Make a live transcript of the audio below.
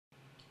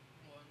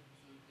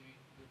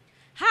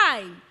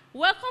Hi,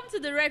 welcome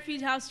to the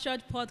Refuge House Church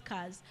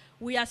podcast.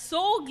 We are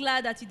so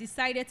glad that you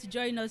decided to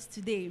join us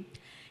today.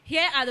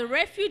 Here at the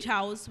Refuge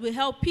House, we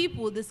help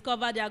people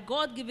discover their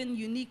God-given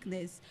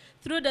uniqueness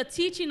through the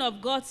teaching of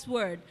God's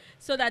word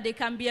so that they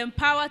can be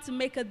empowered to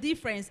make a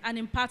difference and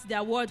impact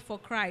their word for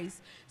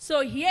Christ.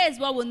 So here is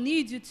what we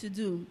need you to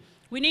do.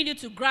 We need you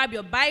to grab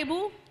your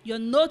Bible, your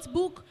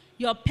notebook,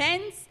 your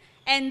pens,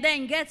 and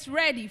then get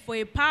ready for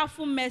a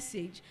powerful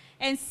message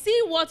and see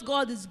what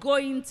God is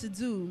going to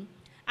do.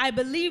 I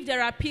believe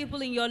there are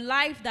people in your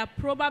life that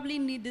probably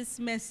need this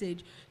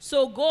message.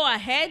 So go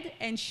ahead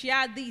and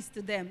share this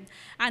to them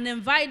and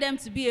invite them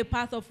to be a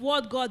part of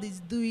what God is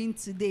doing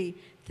today.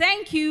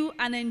 Thank you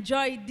and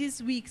enjoy this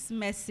week's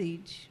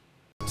message.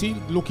 Still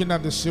looking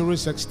at the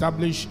series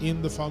established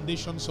in the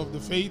foundations of the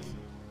faith,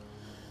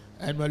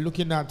 and we're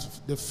looking at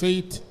the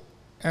faith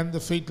and the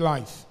faith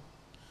life.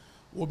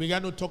 We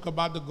began to talk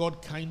about the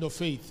God kind of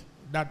faith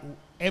that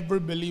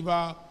every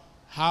believer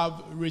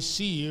have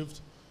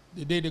received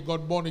the day they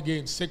got born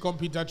again. 2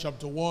 Peter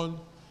chapter 1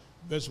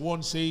 verse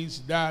 1 says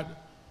that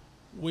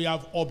we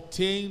have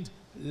obtained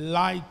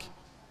like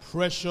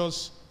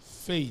precious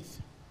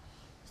faith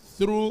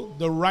through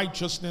the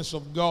righteousness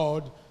of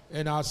God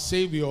and our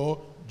Savior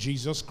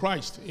Jesus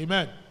Christ.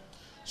 Amen.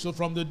 So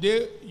from the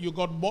day you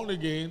got born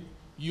again,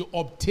 you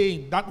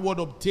obtain. That word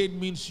obtain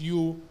means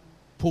you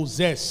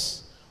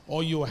possess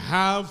or you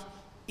have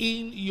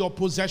in your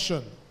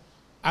possession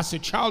as a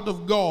child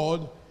of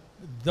God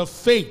the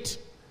faith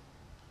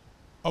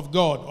of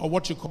God, or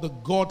what you call the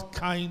God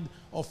kind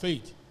of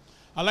faith.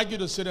 I'd like you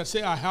to say that.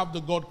 Say, I have the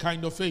God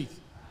kind of faith.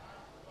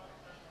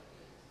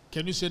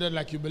 Can you say that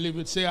like you believe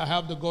it? Say, I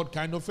have the God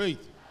kind of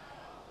faith.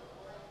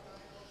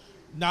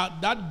 Now,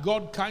 that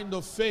God kind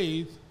of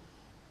faith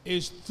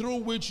is through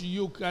which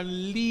you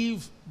can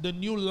live the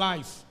new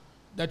life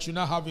that you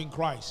now have in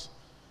Christ.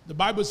 The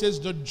Bible says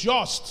the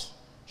just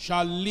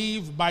shall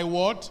live by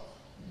what?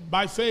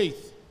 By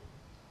faith.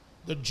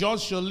 The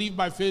just shall live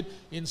by faith.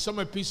 In some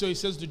episode, it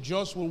says the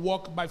just will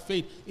walk by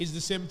faith. It's the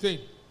same thing.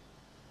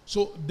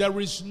 So there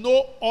is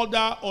no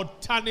other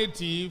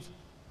alternative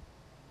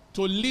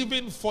to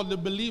living for the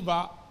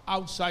believer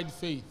outside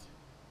faith.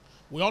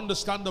 We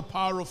understand the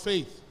power of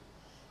faith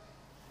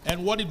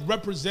and what it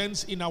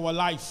represents in our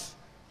life.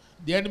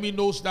 The enemy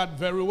knows that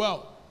very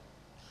well.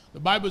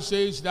 The Bible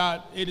says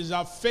that it is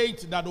our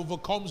faith that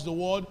overcomes the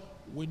world.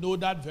 We know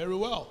that very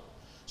well.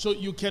 So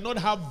you cannot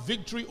have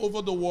victory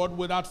over the world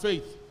without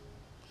faith.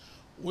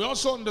 We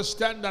also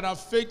understand that our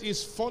faith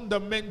is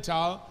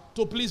fundamental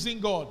to pleasing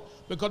God,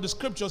 because the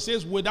scripture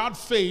says without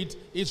faith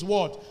is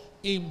what?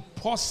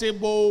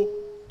 Impossible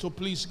to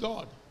please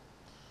God.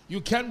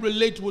 You can't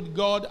relate with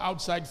God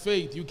outside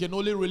faith. You can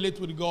only relate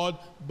with God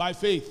by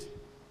faith.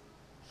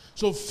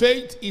 So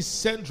faith is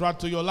central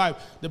to your life.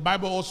 The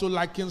Bible also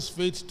likens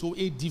faith to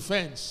a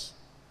defense.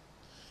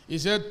 It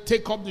said,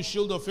 take up the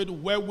shield of faith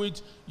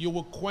wherewith you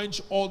will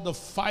quench all the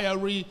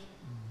fiery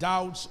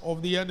doubts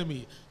of the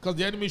enemy, because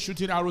the enemy is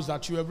shooting arrows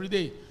at you every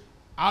day.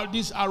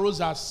 These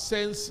arrows are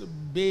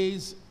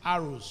sense-based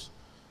arrows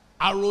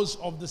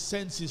of the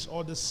senses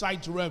or the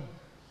sight realm.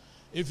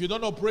 If you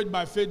don't operate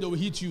by faith, they will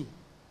hit you.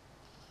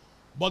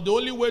 But the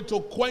only way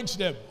to quench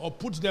them or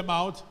put them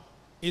out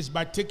is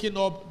by taking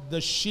up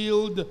the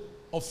shield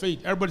of faith.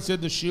 Everybody say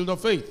the shield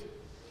of faith.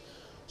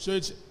 So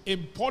it's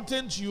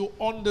important you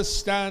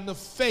understand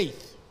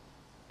faith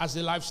as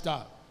a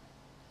lifestyle.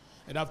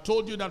 And I've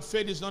told you that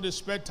faith is not a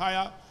spare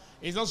tire.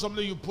 It's not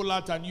something you pull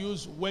out and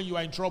use when you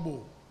are in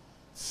trouble.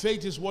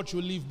 Faith is what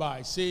you live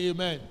by. Say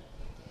amen.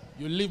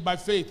 You live by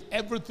faith.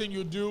 Everything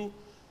you do,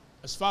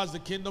 as far as the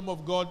kingdom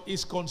of God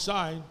is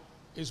concerned,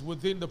 is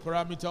within the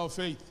parameter of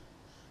faith.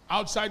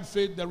 Outside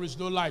faith, there is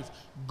no life.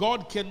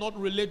 God cannot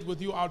relate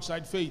with you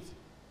outside faith.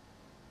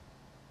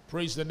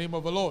 Praise the name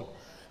of the Lord.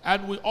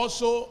 And we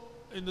also,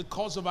 in the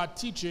course of our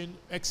teaching,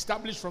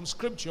 established from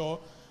Scripture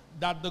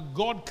that the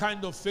God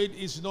kind of faith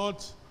is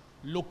not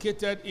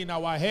located in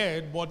our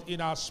head, but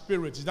in our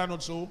spirit. Is that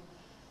not so?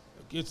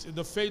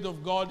 The faith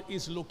of God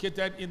is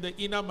located in the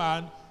inner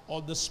man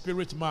or the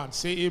spirit man.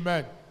 Say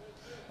amen.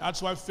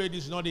 That's why faith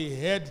is not a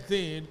head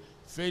thing.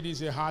 Faith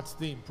is a heart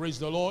thing. Praise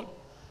the Lord.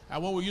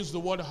 And when we use the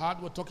word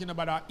heart, we're talking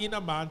about our inner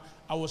man,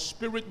 our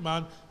spirit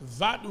man,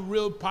 that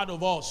real part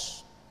of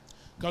us.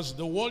 Because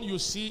the one you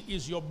see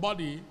is your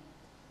body.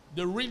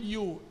 The real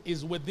you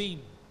is within.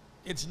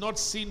 It's not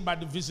seen by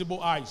the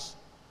visible eyes.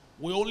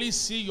 We only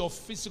see your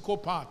physical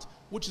part,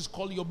 which is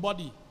called your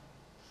body.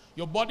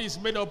 Your body is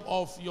made up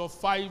of your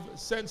 5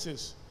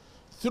 senses,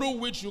 through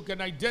which you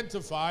can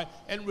identify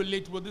and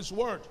relate with this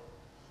word.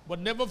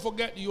 But never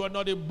forget, you are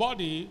not a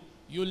body,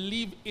 you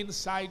live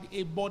inside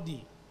a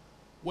body.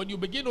 When you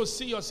begin to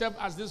see yourself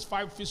as this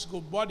 5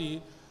 physical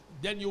body,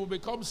 then you will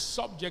become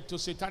subject to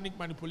satanic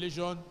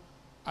manipulation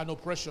and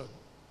oppression.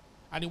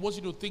 And he wants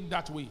you to think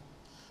that way.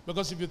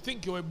 Because if you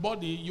think you're a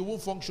body, you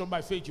won't function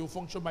by faith, you'll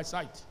function by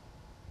sight.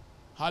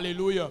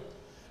 Hallelujah.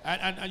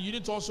 And you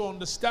need to also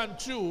understand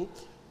too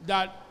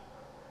that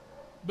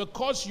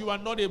because you are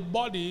not a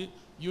body,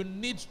 you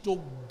need to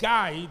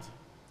guide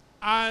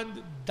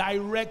and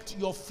direct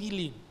your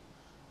feeling.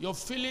 Your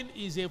feeling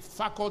is a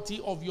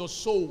faculty of your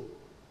soul.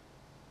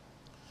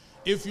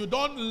 If you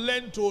don't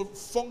learn to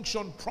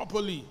function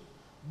properly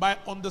by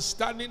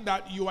understanding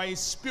that you are a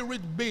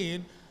spirit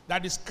being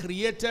that is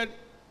created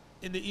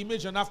in the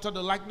image and after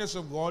the likeness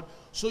of God,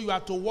 so you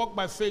have to walk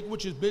by faith,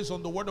 which is based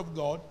on the word of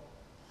God,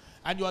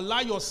 and you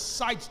allow your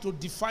sight to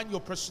define your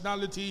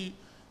personality,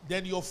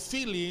 then your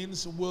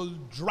feelings will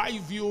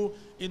drive you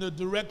in a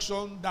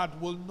direction that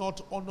will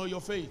not honor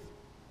your faith.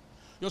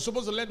 You're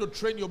supposed to learn to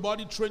train your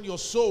body, train your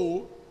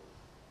soul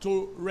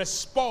to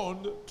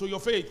respond to your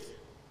faith.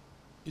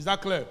 Is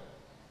that clear?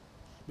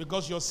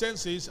 Because your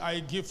senses are a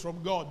gift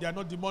from God. They are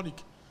not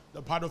demonic.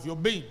 They're part of your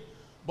being.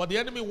 But the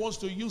enemy wants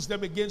to use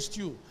them against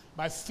you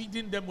by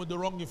feeding them with the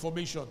wrong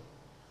information.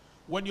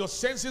 When your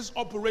senses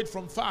operate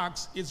from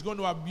facts, it's going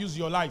to abuse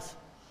your life.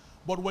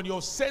 But when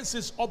your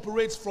senses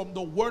operate from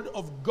the word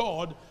of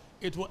God,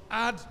 it will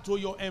add to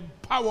your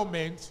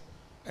empowerment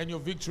and your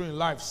victory in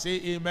life.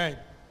 Say amen.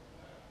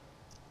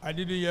 I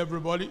didn't hear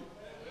everybody.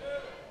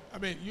 Amen. I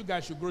mean, you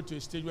guys should grow to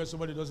a stage where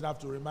somebody doesn't have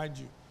to remind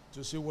you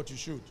to say what you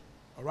should.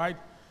 All right?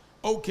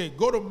 Okay,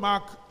 go to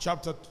Mark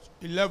chapter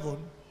 11,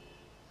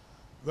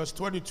 verse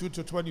 22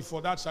 to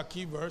 24. That's a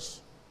key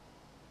verse.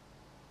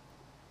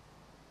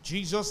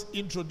 Jesus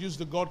introduced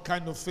the God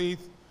kind of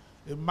faith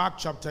in Mark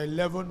chapter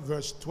 11,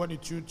 verse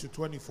 22 to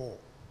 24.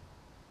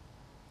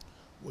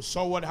 We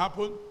saw what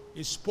happened.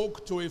 He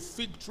spoke to a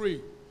fig tree,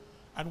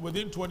 and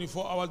within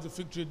 24 hours, the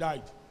fig tree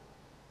died.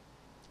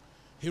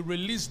 He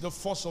released the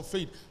force of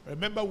faith.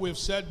 Remember, we've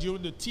said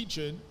during the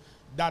teaching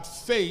that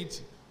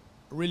faith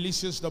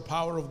releases the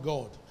power of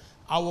God.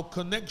 Our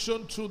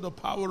connection to the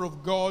power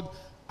of God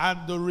and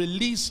the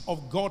release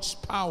of God's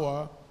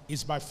power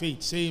is by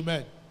faith. Say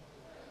amen.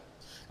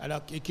 And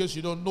in case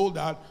you don't know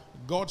that,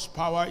 God's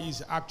power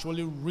is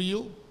actually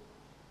real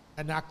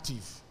and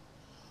active.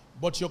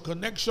 But your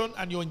connection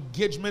and your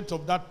engagement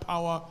of that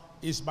power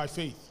is by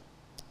faith.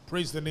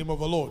 Praise the name of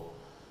the Lord.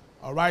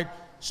 All right?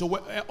 So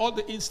all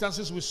the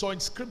instances we saw in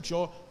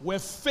Scripture where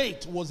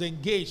faith was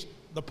engaged,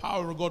 the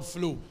power of God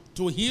flew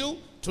to heal,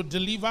 to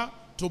deliver,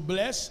 to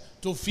bless,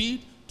 to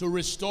feed, to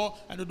restore,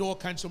 and to do all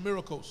kinds of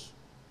miracles.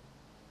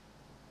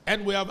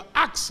 And we have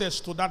access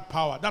to that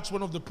power. That's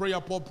one of the prayer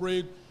Paul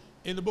prayed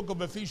in the book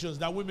of Ephesians,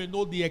 that we may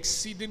know the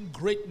exceeding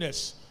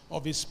greatness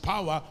of his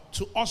power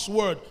to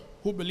usward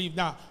who believe.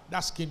 Now,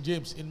 that's King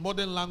James. In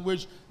modern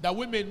language, that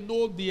we may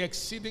know the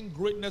exceeding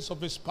greatness of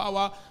his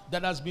power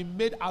that has been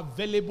made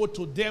available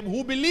to them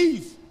who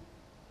believe.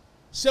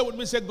 Say with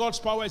me, say, God's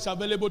power is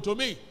available to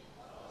me.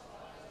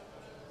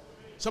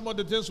 Some of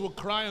the things we'll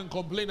cry and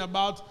complain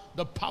about,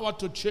 the power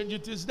to change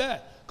it is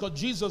there. Because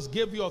Jesus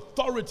gave you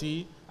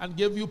authority and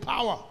gave you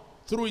power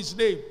through his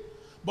name.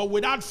 But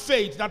without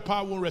faith, that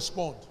power won't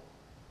respond.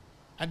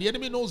 And the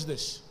enemy knows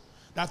this,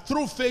 that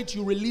through faith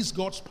you release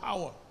God's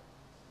power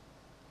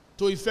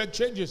to effect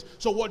changes.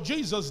 So what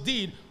Jesus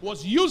did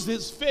was use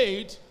his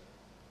faith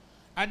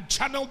and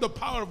channel the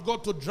power of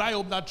God to dry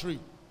up that tree.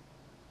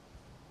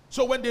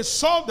 So when they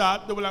saw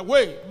that, they were like,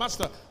 wait,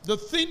 Master, the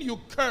thing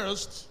you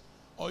cursed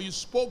or you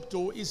spoke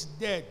to is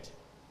dead.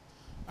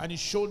 And he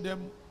showed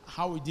them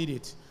how he did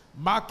it.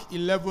 Mark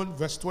 11,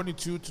 verse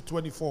 22 to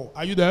 24.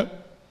 Are you there?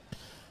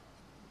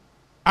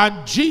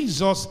 And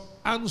Jesus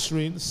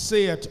answering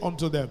saith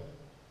unto them,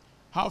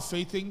 have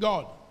faith in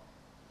God.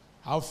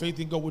 Have faith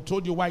in God. We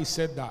told you why he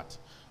said that.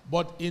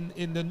 But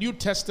in the New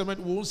Testament,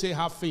 we won't say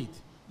have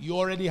faith. You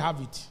already have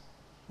it.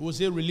 We will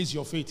say release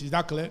your faith. Is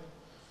that clear?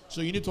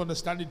 So you need to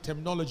understand the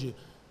terminology.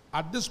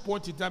 At this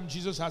point in time,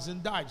 Jesus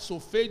hasn't died. So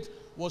faith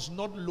was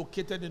not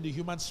located in the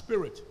human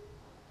spirit.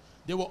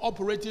 They were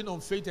operating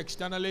on faith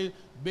externally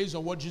based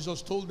on what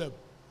Jesus told them.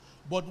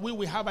 But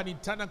we have an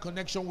internal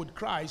connection with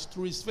Christ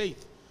through his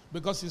faith,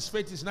 because his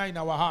faith is now in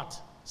our heart.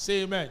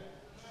 Say amen.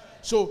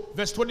 So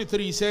verse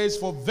 23 he says,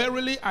 for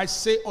verily I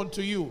say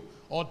unto you,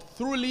 or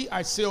truly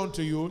I say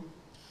unto you,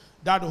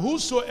 that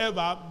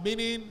whosoever,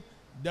 meaning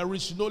there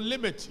is no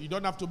limit. You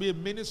don't have to be a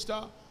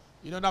minister.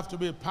 You don't have to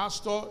be a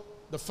pastor.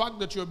 The fact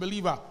that you're a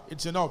believer,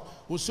 it's enough.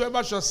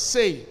 Whosoever shall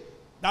say,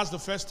 that's the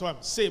first term.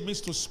 Say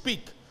means to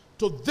speak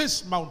to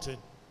this mountain.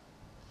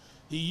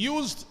 He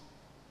used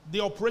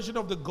the operation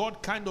of the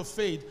God kind of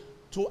faith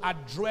to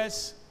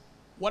address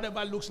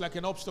whatever looks like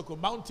an obstacle.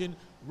 Mountain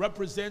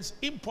represents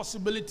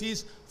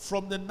impossibilities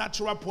from the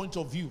natural point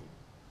of view.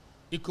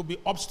 It could be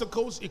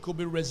obstacles, it could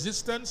be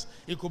resistance,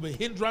 it could be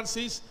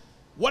hindrances,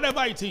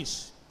 whatever it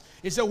is.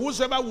 He said,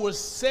 whosoever will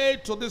say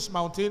to this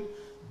mountain,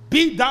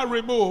 be thou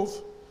removed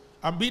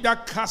and be thou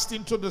cast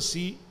into the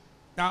sea.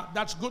 Now,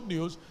 that's good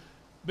news,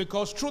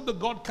 because through the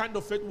God kind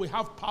of faith, we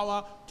have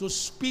power to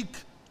speak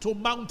to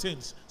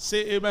mountains.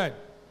 Say amen.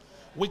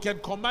 We can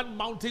command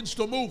mountains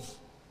to move.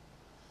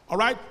 All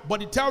right?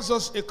 But it tells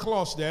us a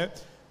clause there,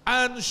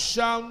 and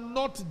shall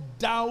not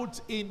doubt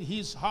in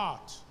his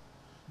heart.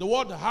 The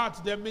word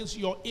heart there means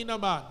your inner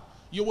man.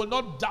 You will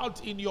not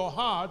doubt in your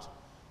heart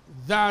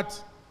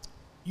that,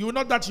 you will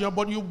not doubt in your,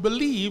 but you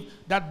believe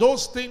that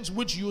those things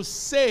which you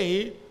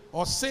say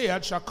or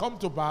said shall come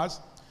to pass.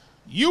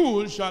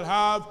 You shall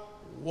have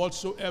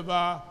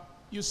whatsoever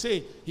you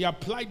say. He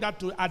applied that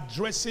to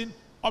addressing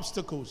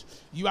obstacles.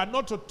 You are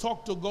not to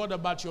talk to God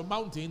about your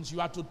mountains.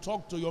 You are to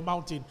talk to your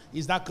mountain.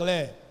 Is that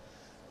clear?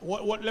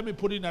 Let me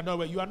put it in another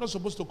way. You are not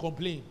supposed to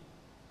complain.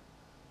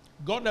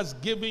 God has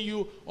given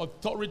you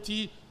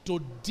authority to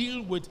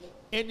deal with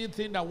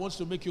anything that wants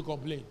to make you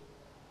complain.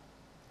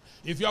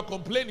 If you are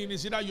complaining,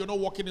 it's either you're not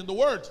walking in the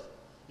word.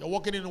 You're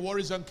walking in the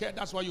worries and care.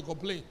 That's why you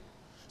complain.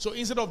 So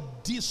instead of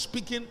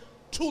speaking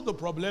to the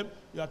problem,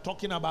 you are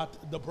talking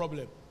about the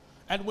problem.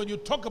 And when you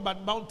talk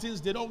about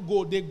mountains, they don't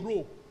go, they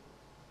grow.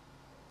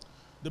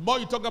 The more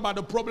you talk about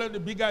the problem, the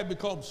bigger it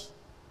becomes.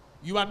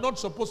 You are not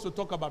supposed to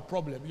talk about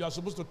problem. You are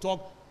supposed to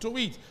talk to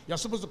it. You are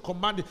supposed to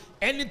command it.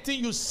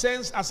 Anything you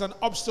sense as an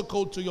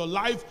obstacle to your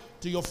life,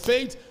 to your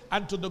faith,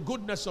 and to the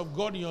goodness of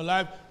God in your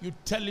life, you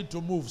tell it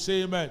to move.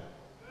 Say amen.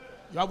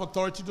 You have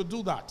authority to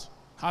do that.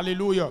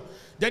 Hallelujah.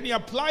 Then he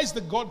applies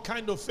the God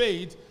kind of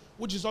faith,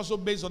 which is also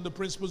based on the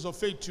principles of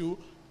faith to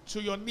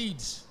your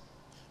needs.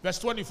 Verse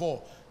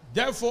 24.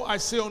 Therefore I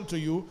say unto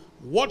you,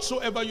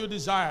 whatsoever you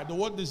desire. The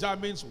word desire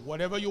means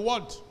whatever you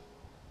want.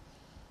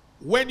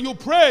 When you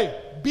pray,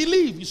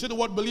 believe. You see the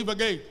word believe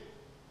again.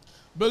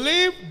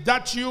 Believe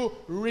that you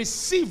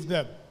receive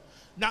them.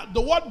 Now,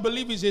 the word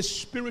believe is a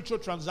spiritual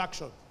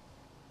transaction.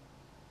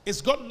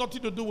 It's got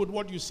nothing to do with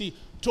what you see.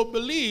 To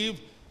believe,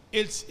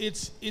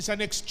 it's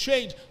an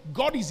exchange.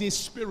 God is a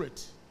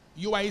spirit.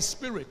 You are a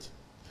spirit.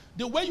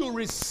 The way you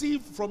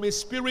receive from a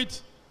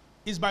spirit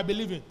is by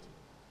believing.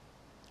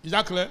 Is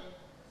that clear?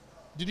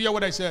 Did you hear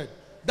what I said?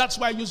 That's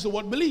why I use the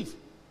word believe.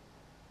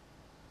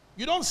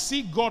 You don't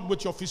see God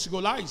with your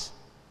physical eyes.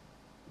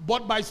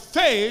 But by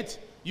faith,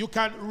 you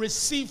can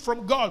receive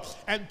from God.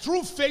 And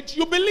through faith,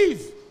 you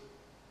believe.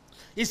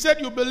 He said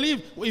you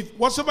believe. If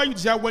whatsoever you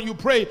desire when you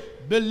pray,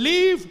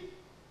 believe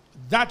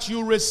that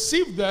you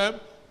receive them,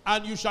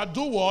 and you shall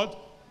do what?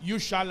 You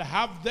shall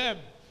have them.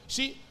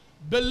 See,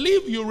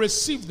 believe you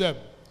receive them.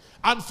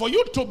 And for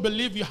you to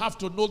believe, you have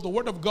to know the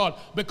word of God.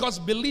 Because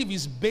belief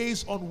is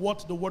based on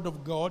what the word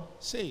of God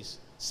says.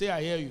 Say,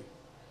 I hear you.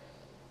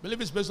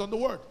 Belief is based on the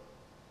word.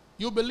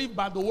 You believe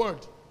by the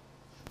word.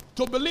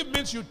 To believe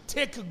means you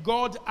take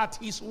God at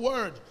his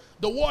word.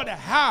 The word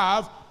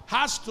have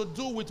has to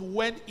do with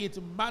when it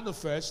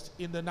manifests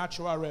in the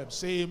natural realm.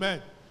 Say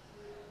amen.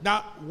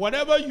 Now,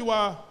 whatever you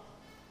are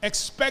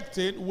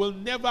expecting will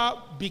never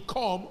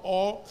become,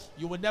 or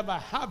you will never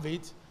have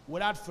it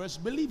without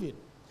first believing.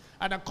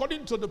 And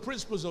according to the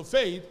principles of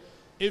faith,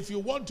 if you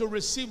want to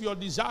receive your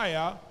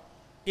desire,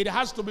 it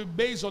has to be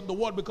based on the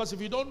word. Because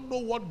if you don't know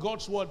what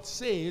God's word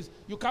says,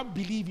 you can't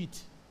believe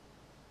it.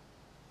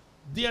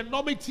 The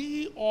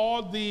enormity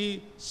or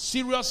the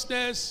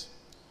seriousness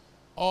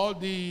or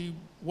the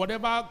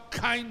whatever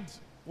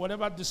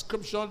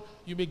description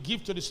you may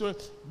give to the story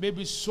may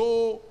be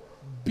so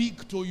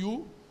big to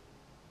you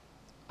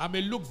and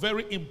may look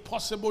very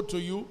impossible to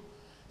you.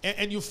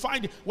 And you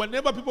find,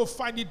 whenever people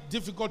find it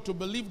difficult to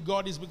believe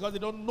God, is because they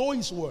don't know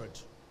his word.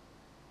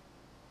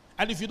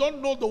 And if you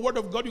don't know the word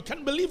of God, you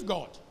can't believe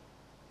God.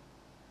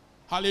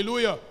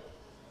 Hallelujah.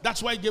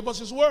 That's why he gave us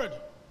his word.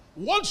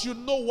 Once you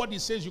know what he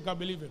says, you can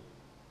believe him.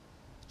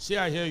 Say,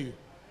 I hear you.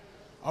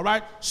 All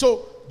right.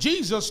 So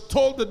Jesus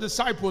told the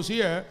disciples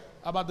here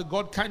about the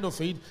God kind of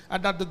faith,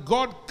 and that the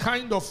God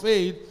kind of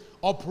faith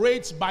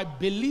operates by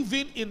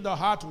believing in the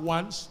heart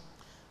once,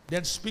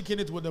 then speaking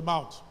it with the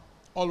mouth.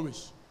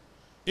 Always.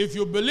 If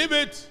you believe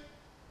it,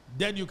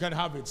 then you can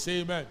have it.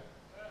 Say amen.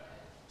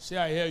 Say,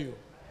 I hear you.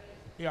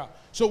 Yeah.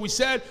 So we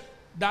said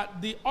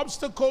that the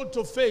obstacle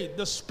to faith,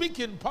 the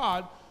speaking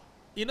part,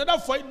 in order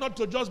for it not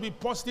to just be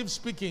positive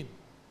speaking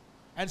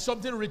and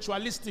something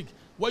ritualistic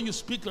where you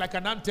speak like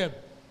an anthem,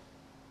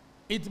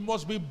 it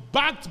must be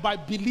backed by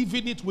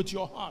believing it with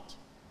your heart.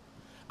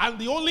 And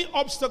the only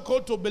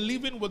obstacle to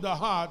believing with the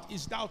heart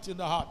is doubt in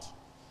the heart.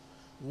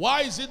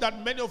 Why is it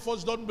that many of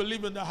us don't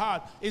believe in the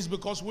heart? It's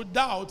because we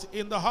doubt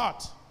in the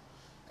heart.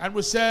 And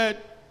we said,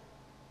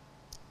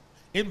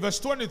 in verse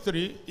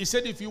 23, he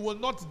said, if you will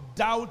not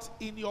doubt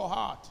in your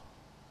heart.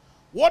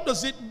 What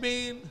does it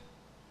mean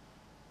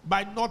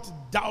by not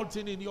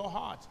doubting in your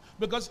heart?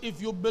 Because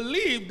if you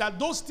believe that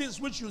those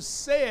things which you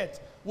said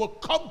will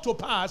come to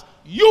pass,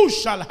 you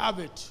shall have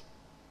it.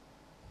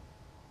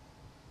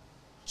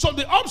 So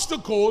the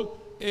obstacle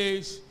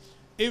is,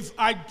 if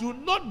I do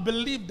not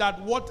believe that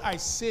what I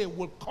say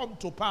will come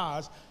to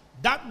pass,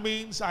 that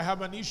means I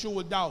have an issue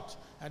with doubt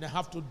and I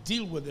have to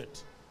deal with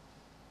it.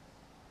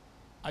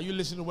 Are you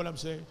listening to what I'm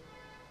saying?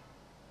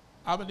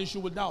 I have an issue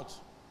with doubt.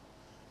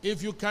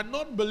 If you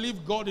cannot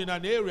believe God in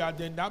an area,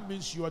 then that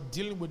means you are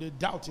dealing with a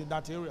doubt in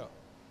that area.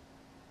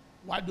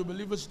 Why do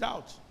believers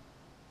doubt?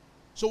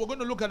 So we're going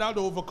to look at how to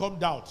overcome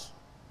doubt.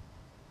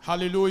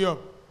 Hallelujah.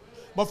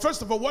 But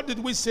first of all, what did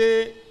we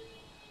say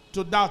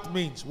to doubt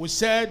means? We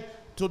said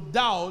to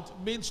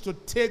doubt means to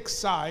take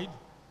side,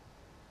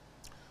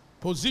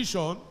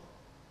 position,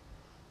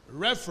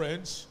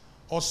 reference,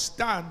 or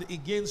stand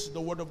against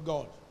the word of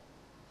God.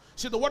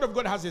 See, the word of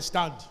God has a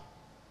stand.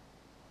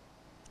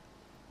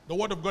 The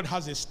word of God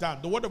has a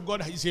stand. The word of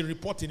God is a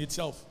report in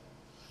itself.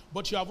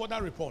 But you have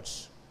other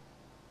reports.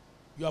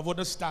 You have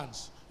other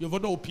stance. You have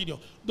other opinion.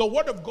 The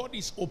word of God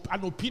is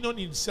an opinion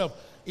in itself.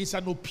 It's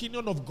an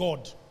opinion of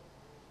God.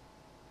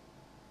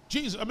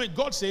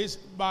 God says,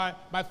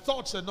 my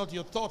thoughts are not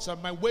your thoughts,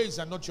 and my ways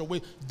are not your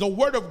ways. The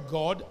word of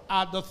God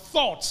are the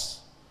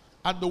thoughts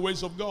and the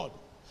ways of God.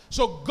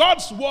 So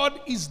God's word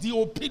is the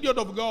opinion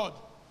of God.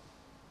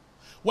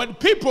 When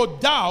people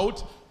doubt,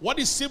 what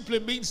it simply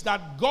means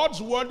that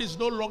God's word is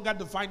no longer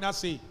the final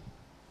say.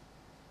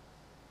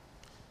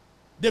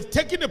 They've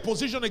taken a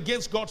position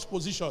against God's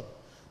position.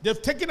 They've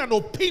taken an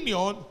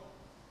opinion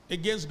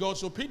against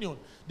God's opinion.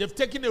 They've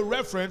taken a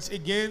reference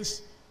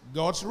against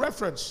God's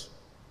reference.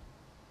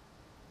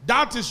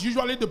 That is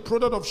usually the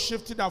product of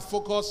shifting our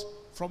focus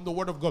from the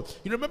word of God.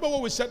 You remember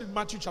what we said in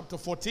Matthew chapter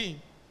 14,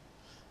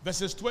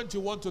 verses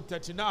 21 to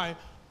 39,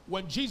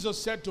 when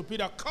Jesus said to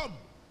Peter, come,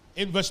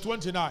 in verse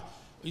 29.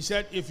 He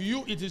said, it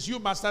is you,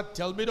 master,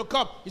 tell me to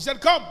come. He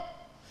said, come.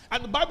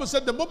 And the Bible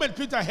said the moment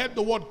Peter heard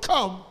the word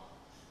come,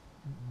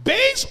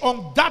 based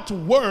on that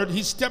word,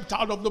 he stepped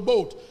out of the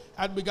boat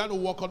and began to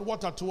walk on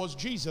water towards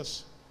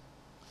Jesus.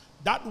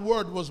 That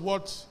word was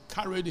what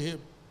carried him.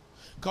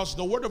 Because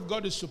the word of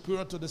God is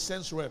superior to the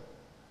sense realm.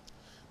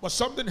 But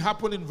something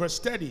happened in verse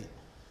 30.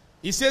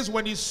 He says,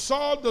 when he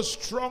saw the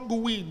strong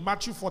wind,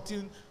 Matthew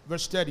 14,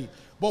 verse 30.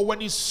 But when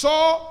he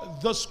saw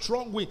the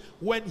strong wind,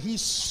 when he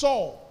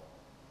saw.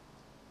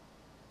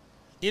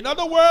 In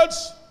other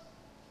words,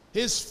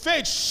 his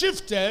faith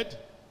shifted,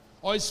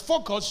 or his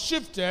focus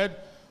shifted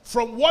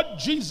from what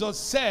Jesus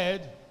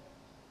said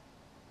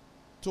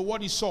to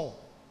what he saw.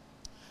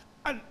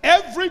 And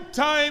every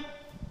time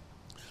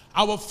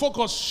our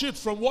focus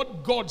shifts from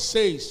what God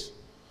says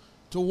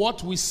to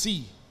what we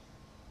see,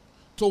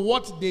 to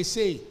what they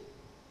say,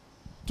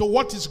 to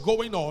what is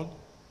going on,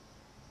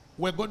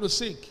 we're going to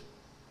sink.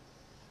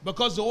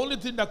 Because the only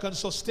thing that can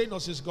sustain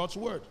us is God's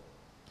word.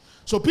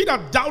 So Peter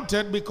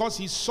doubted because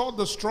he saw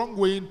the strong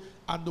wind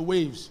and the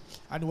waves,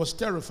 and he was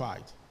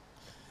terrified.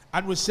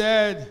 And we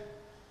said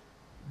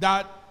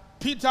that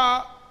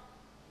Peter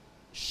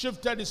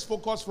shifted his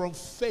focus from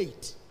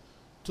faith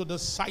to the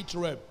sight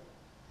realm.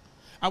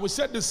 And we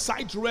said the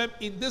sight realm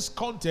in this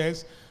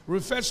context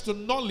refers to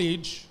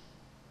knowledge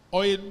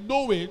or a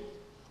knowing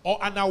or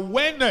an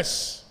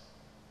awareness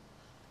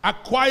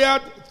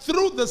acquired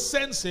through the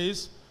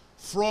senses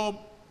from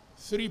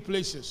three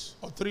places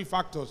or three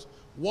factors.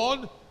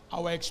 One,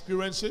 our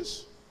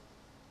experiences,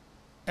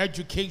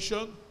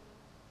 education,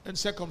 and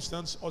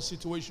circumstance or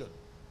situation.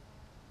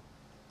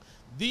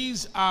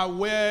 These are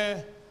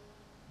where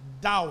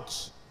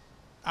doubts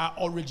are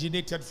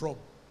originated from.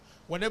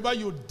 Whenever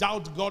you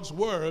doubt God's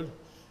word,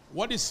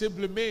 what it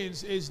simply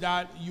means is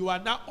that you are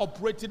not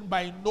operating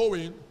by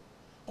knowing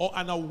or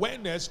an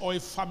awareness or a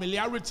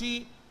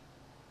familiarity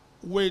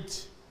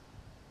with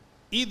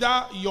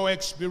either your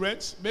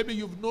experience. Maybe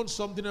you've known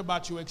something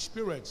about your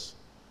experience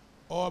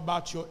or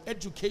about your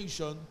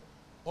education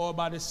or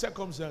about the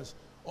circumstance.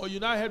 Or you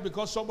now heard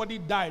because somebody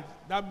died,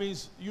 that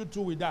means you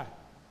too will die.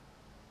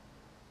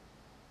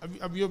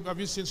 Have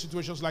you seen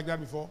situations like that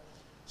before?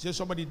 Say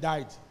somebody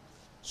died.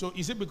 So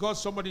is it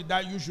because somebody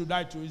died, you should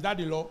die too? Is that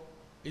the law?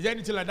 Is there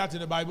anything like that in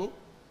the Bible?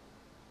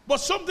 But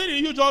something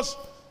in you just,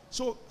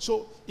 so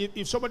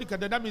if somebody can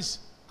die, that means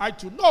I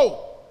too.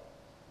 No.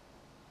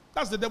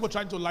 That's the devil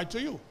trying to lie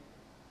to you.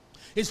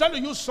 He's trying to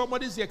use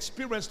somebody's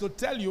experience to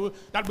tell you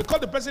that because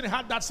the person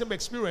had that same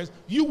experience,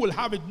 you will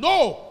have it.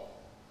 No.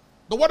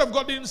 The word of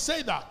God didn't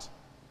say that.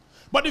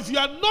 But if you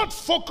are not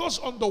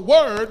focused on the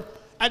word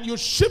and you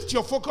shift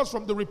your focus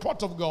from the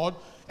report of God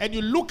and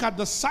you look at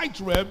the sight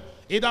realm,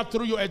 either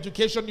through your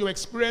education, your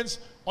experience,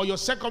 or your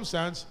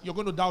circumstance, you're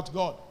going to doubt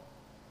God.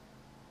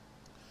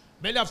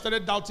 Many have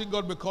started doubting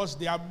God because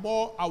they are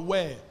more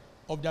aware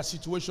of their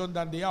situation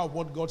than they are of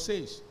what God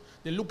says.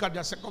 They look at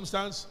their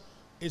circumstance,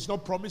 it's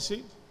not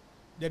promising.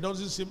 There's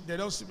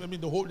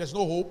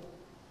no hope.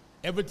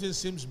 Everything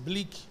seems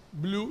bleak,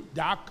 blue,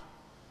 dark.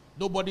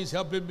 Nobody's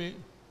helping me.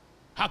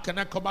 How can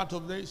I come out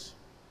of this?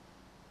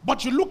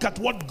 But you look at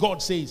what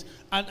God says.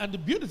 And the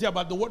beauty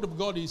about the word of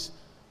God is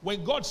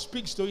when God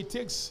speaks to it,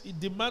 it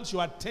demands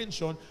your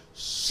attention,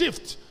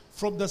 shift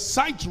from the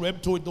sight realm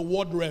to the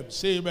word realm.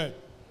 Say amen.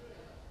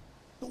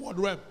 The word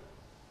realm.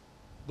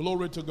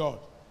 Glory to God.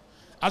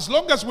 As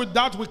long as we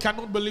doubt, we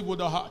cannot believe with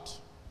the heart.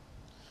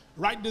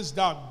 Write this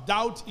down.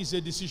 Doubt is a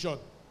decision.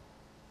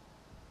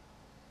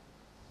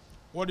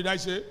 What did I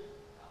say?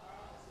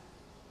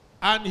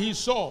 And he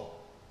saw.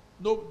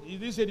 No, he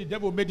didn't say the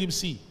devil made him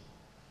see.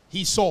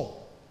 He saw.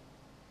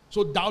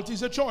 So doubt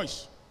is a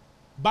choice.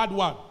 Bad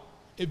one.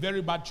 A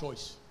very bad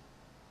choice.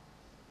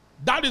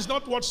 That is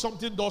not what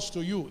something does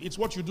to you. It's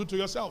what you do to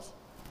yourself.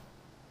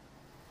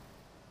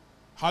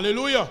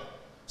 Hallelujah.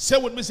 Say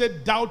with me, say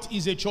doubt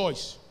is a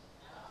choice.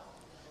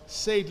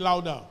 Say it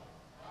louder.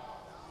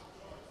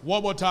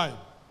 One more time.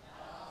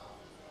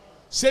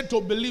 Say to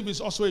believe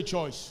is also a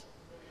choice.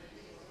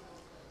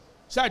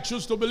 Say I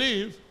choose to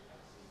believe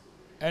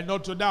and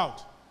not to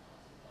doubt.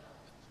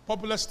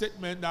 Popular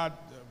statement that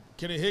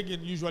Kenneth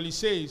Hagin usually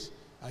says,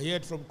 I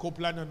heard from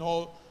Copeland and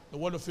all the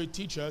Word of Faith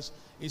teachers,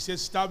 he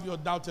says, starve your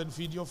doubt and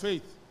feed your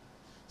faith.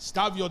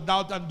 Starve your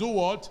doubt and do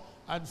what?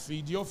 And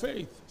feed your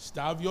faith.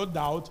 Starve your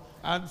doubt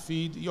and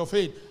feed your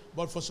faith.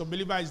 But for some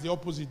believers, it's the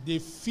opposite. They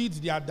feed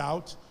their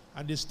doubt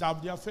and they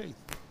starve their faith.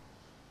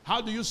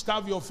 How do you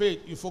starve your faith?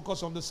 You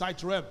focus on the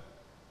sight realm.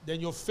 Then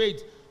your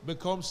faith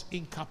becomes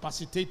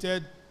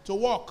incapacitated to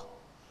walk.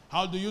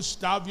 How do you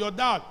starve your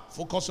doubt?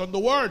 Focus on the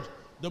word.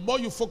 The more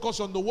you focus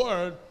on the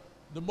word,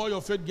 the more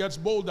your faith gets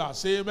bolder.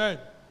 Say amen.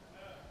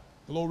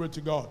 Glory to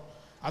God.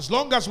 As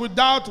long as we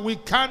doubt, we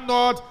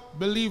cannot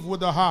believe with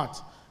the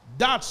heart.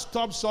 That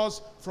stops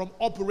us from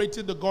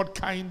operating the God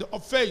kind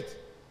of faith.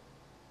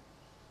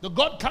 The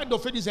God kind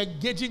of faith is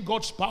engaging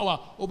God's power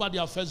over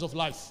the affairs of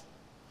life.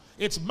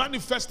 It's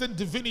manifesting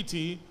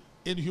divinity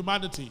in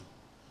humanity.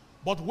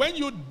 But when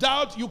you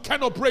doubt, you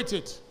can't operate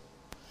it.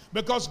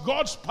 Because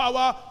God's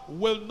power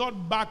will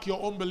not back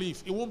your own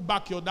belief. It won't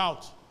back your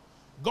doubt.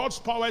 God's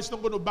power is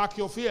not going to back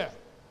your fear.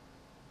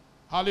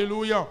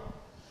 Hallelujah.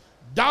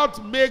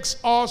 Doubt makes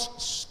us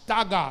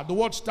stagger. The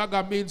word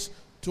stagger means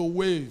to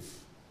wave.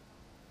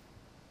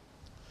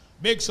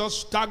 Makes us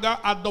stagger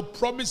at the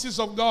promises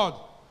of God.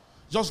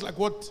 Just like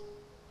what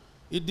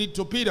it did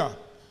to Peter.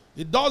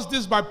 It does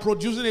this by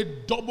producing a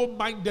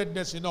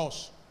double-mindedness in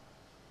us.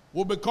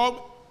 We'll become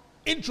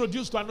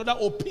introduced to another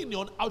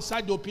opinion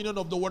outside the opinion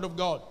of the Word of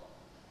God.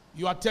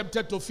 You are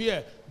tempted to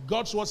fear.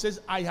 God's word says,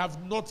 I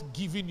have not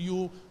given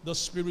you the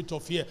spirit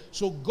of fear.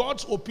 So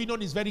God's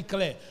opinion is very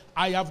clear.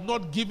 I have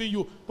not given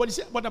you. But he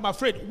said, but I'm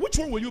afraid. Which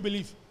one will you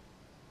believe?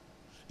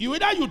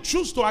 Either you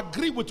choose to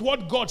agree with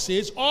what God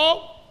says,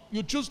 or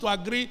you choose to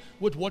agree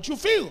with what you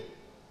feel.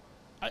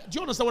 Do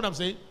you understand what I'm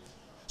saying?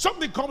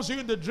 Something comes to you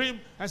in the dream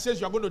and says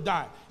you are going to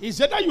die.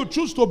 It's either you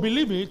choose to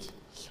believe it,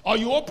 or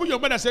you open your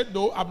mouth and say,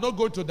 no, I'm not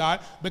going to die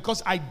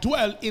because I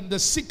dwell in the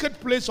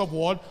secret place of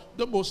what?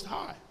 The Most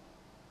High.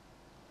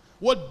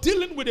 We're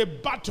dealing with a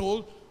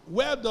battle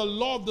where the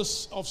law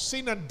of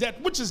sin and death,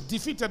 which is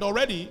defeated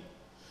already,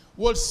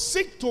 will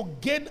seek to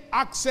gain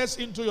access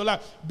into your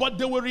life. But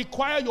they will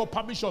require your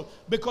permission,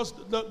 because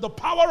the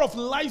power of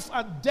life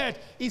and death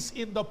is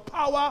in the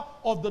power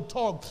of the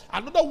tongue.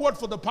 Another word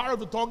for the power of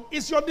the tongue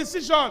is your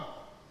decision.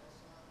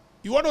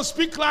 You want to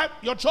speak life?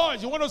 Your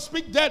choice. You want to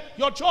speak death?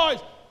 Your choice.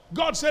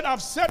 God said,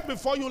 I've set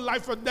before you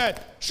life and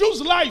death. Choose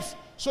life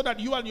so that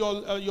you and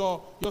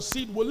your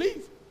seed will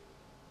live.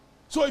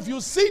 So if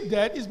you see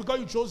death, it's because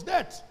you chose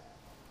death.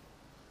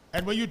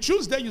 And when you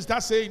choose death, you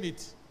start saying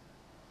it.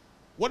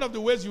 One of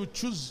the ways you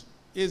choose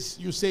is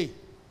you say.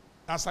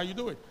 That's how you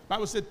do it. The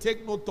Bible says,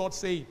 take no thought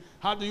saying.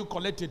 How do you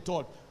collect a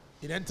thought?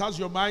 It enters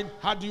your mind.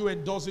 How do you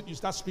endorse it? You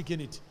start speaking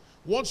it.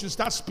 Once you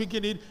start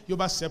speaking it, you've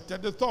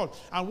accepted the thought.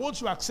 And once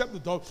you accept the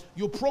thought,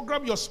 you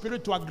program your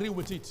spirit to agree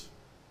with it.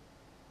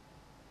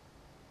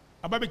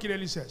 Am I making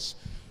any sense?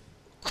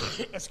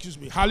 Excuse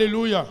me.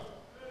 Hallelujah.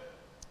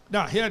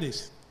 Now, hear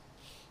this.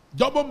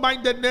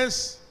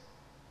 Double-mindedness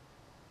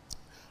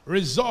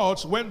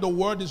results when the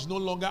word is no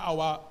longer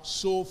our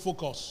sole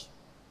focus.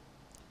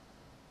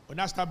 When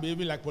I start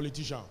behaving like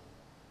politician,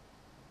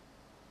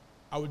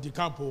 I will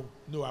decampo,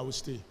 no, I will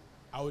stay.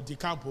 I will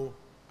decampo,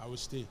 I will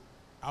stay.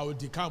 I will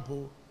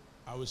decampo,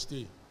 I will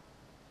stay.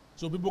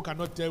 So people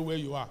cannot tell where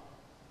you are. You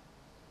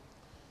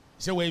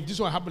say, well, if this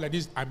one happen like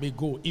this, I may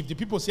go. If the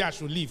people say I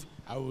should leave,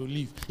 I will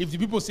leave. If the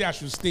people say I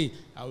should stay,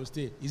 I will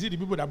stay. Is it the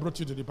people that brought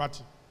you to the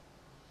party?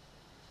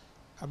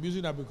 I'm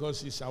using that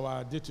because it's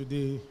our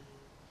day-to-day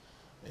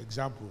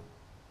example.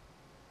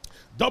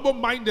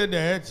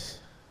 Double-mindedness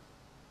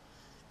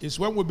is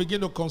when we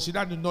begin to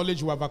consider the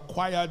knowledge we have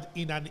acquired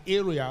in an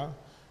area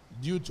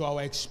due to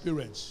our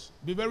experience.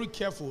 Be very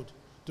careful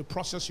to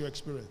process your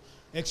experience.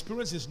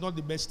 Experience is not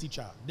the best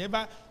teacher.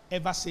 Never,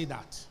 ever say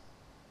that.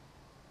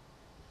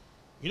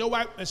 You know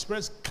why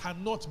experience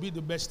cannot be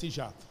the best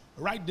teacher?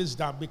 Write this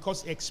down,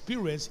 because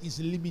experience is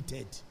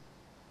limited.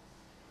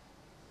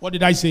 What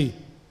did I say?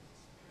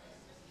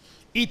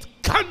 It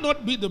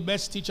cannot be the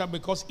best teacher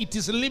because it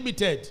is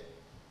limited.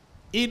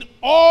 In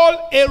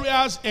all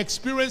areas,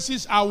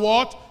 experiences are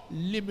what?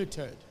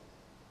 Limited.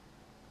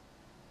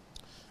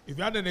 If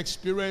you had an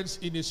experience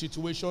in a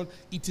situation,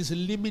 it is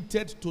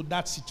limited to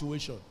that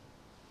situation.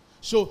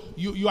 So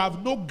you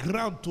have no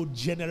ground to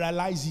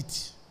generalize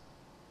it.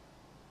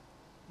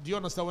 Do you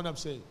understand what I'm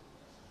saying?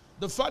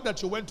 The fact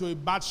that you went to a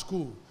bad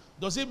school,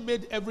 does it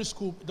make every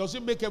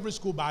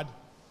school bad?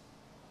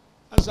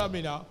 Answer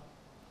me now.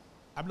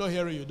 I'm not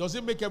hearing you. Does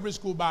it make every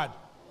school bad?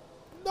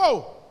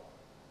 No.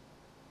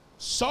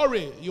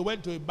 Sorry, you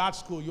went to a bad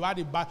school. You had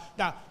a bad.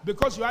 Now,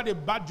 because you had a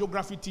bad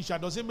geography teacher,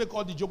 does it make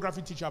all the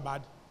geography teacher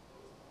bad?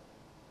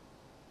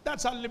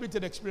 That's how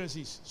limited experience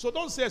is. So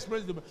don't say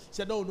experience.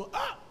 Say, no.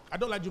 I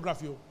don't like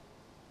geography.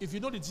 If you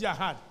know the teacher I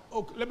had,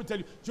 let me tell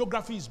you,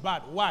 geography is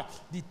bad. Why?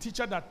 The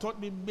teacher that taught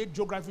me made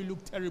geography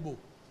look terrible.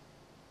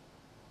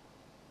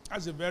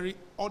 That's a very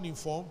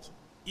uninformed,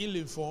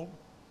 ill-informed,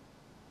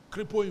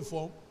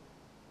 cripple-informed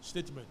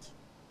statement.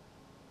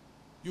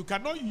 You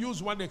cannot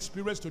use one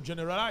experience to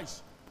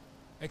generalize.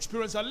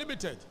 Experiences are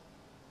limited.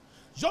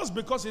 Just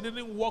because it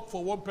didn't work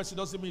for one person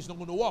doesn't mean it's not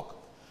going to work.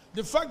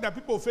 The fact that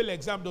people fail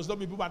exam does not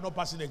mean people are not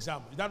passing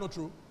exam. Is that not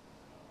true?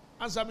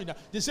 Answer me now.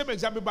 The same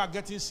exam people are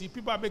getting C,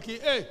 people are making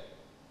A.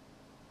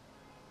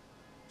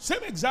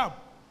 Same exam.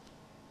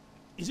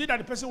 Is it that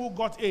the person who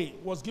got A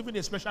was given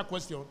a special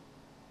question?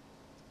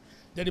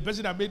 Then the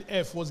person that made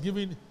F was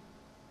given.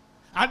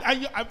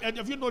 And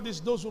if you notice,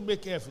 those who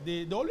make F,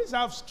 they always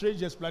have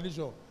strange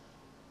explanation.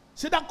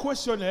 See that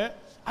question,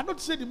 I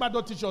not said the man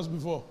don't teach us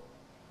before.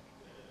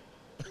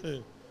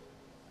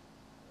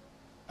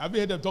 Have you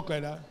heard them talk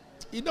like that?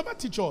 He never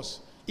teach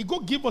us. He go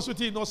give us what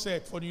he not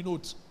said for the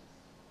note.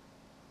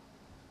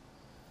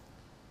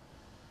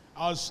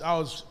 I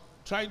was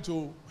trying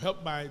to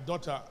help my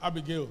daughter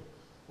Abigail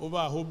over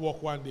her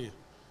homework one day.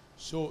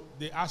 So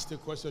they asked a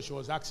question she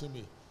was asking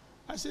me.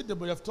 I said,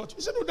 they have taught you.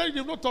 He said, no, Daddy,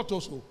 they've not taught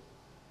us so.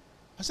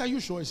 I said, are you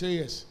sure? He said,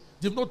 yes.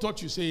 They've not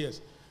taught you. Say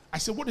yes. I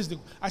said, what is the...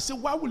 I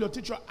said, why will your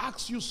teacher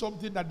ask you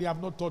something that they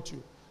have not taught you?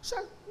 He said,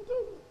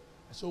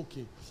 I said,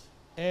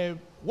 okay.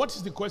 What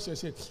is the question?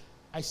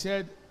 I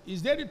said,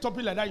 is there any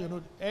topic like that you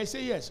know? I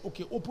said, yes.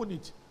 Okay, open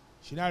it.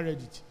 She now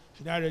read it.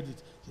 She said,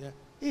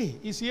 hey,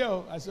 it's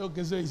here. I said,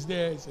 okay, so it's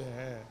there. Said,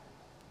 hey.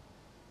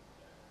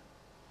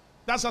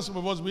 That's how some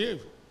of us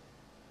behave.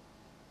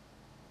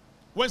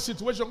 When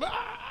situation go,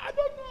 I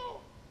don't know.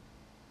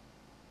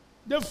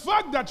 The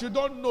fact that you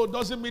don't know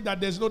doesn't mean that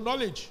there's no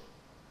knowledge.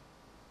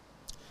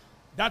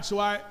 That's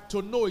why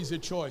to know is a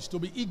choice. To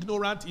be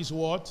ignorant is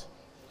what?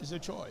 Is a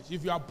choice.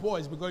 If you are poor,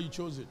 it's because you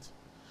chose it.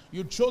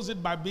 You chose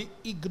it by being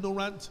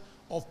ignorant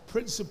of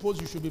principles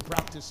you should be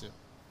practicing.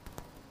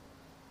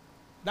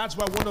 That's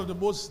why one of the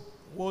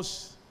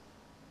most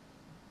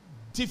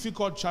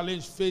difficult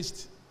challenge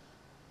faced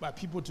by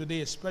people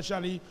today,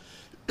 especially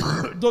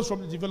those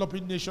from the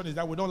developing nation, is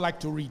that we don't like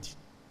to read.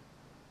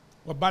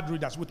 We're bad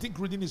readers. We think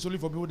reading is only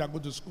for people that go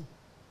to school.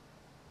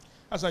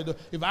 That's why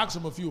if I ask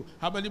some of you,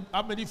 how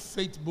many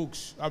faith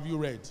books have you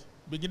read?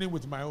 Beginning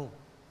with my own.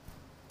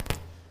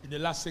 In the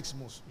last 6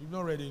 months, you've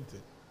not read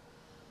anything.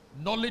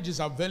 Knowledge is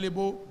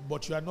available,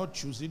 but you are not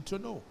choosing to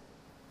know.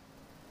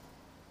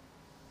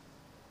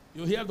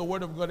 You hear the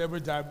word of God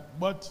every time,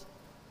 but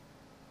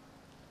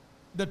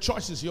the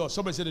choice is yours.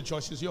 Somebody say the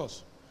choice is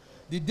yours.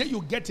 The day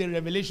you get a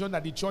revelation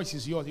that the choice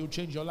is yours, it will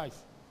change your life.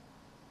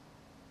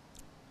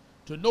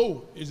 To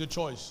know is a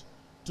choice.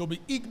 To be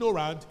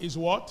ignorant is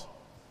what?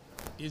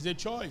 Is a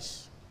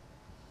choice.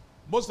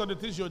 Most of the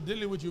things you're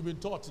dealing with, you've been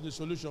taught the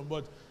solution,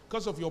 but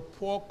because of your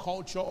poor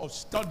culture of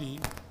study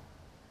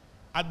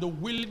and the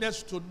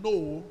willingness to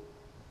know,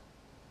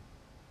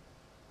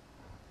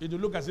 it will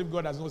look as if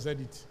God has not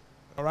said it.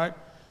 All right?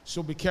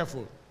 So be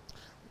careful.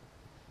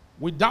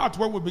 With that,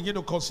 when we begin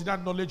to consider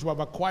knowledge we have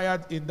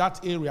acquired in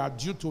that area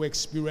due to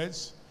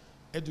experience,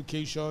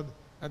 education,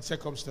 and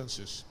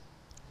circumstances.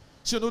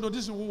 So, no,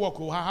 this will work.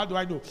 How do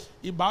I know?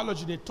 In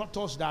biology, they taught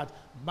us that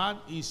man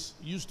is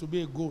used to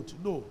be a goat.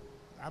 No,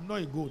 I'm not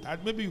a goat.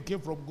 Maybe you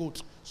came from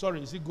goat.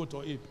 Sorry, is it goat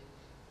or ape?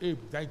 Ape,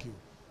 thank you.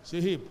 Say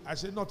ape. I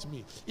said, not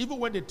me. Even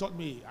when they taught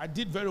me, I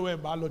did very well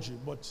in biology,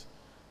 but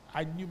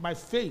I knew my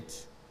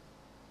faith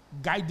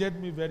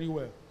guided me very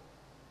well.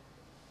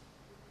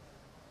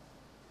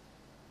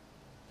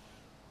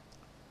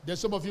 Then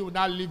some of you will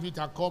now leave it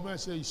and come and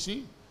say, you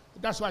see,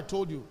 that's what I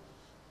told you.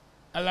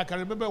 And like I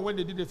remember when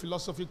they did a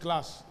philosophy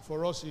class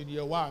for us in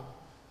year 1,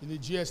 in the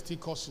GST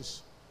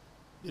courses,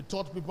 they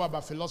taught people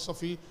about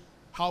philosophy,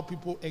 how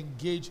people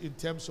engage in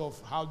terms of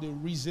how they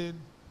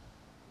reason,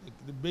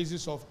 the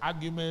basis of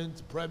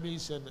argument,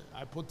 premise, and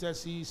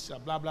hypothesis,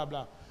 and blah, blah,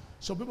 blah.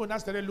 So people now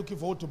started looking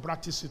forward to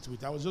practice it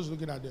with. I was just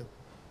looking at them.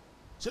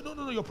 I said,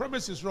 no, your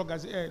premise is wrong. I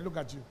said, hey, look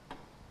at you.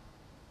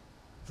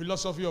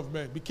 Philosophy of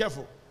men. Be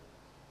careful.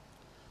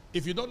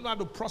 If you don't know how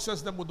to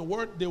process them with the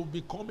word, they will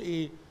become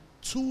a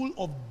tool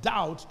of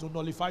doubt to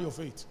nullify your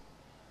faith.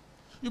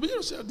 You begin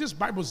to say, this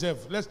Bible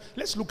says,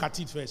 let's look at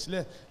it first.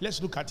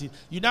 Let's look at it.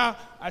 You know,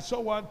 I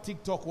saw one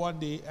TikTok one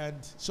day, and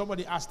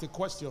somebody asked a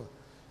question.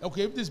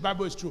 Okay, if this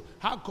Bible is true,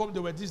 how come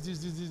there were this?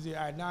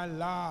 And I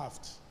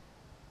laughed.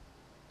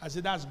 I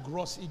said, that's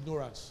gross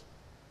ignorance.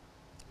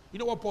 You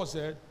know what Paul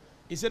said?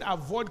 He said,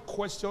 avoid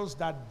questions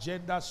that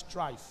gender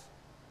strife.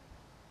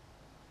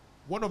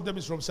 One of them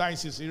is from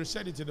Sciences. He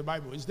said it in the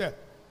Bible. It's there.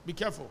 Be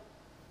careful.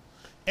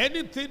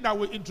 Anything that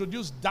will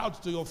introduce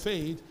doubt to your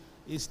faith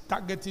is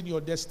targeting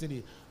your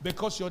destiny,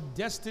 because your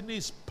destiny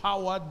is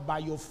powered by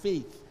your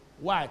faith.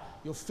 Why?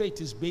 Your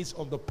faith is based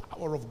on the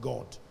power of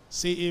God.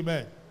 Say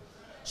amen.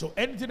 So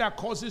anything that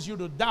causes you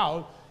to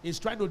doubt is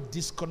trying to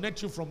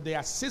disconnect you from the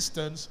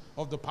assistance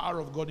of the power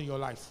of God in your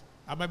life.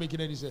 Am I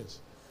making any sense?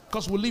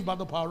 Because we live by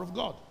the power of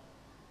God.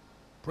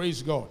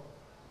 Praise God.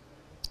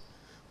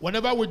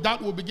 Whenever we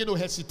doubt, we begin to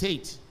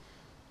hesitate.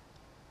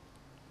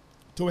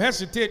 To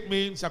hesitate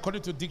means,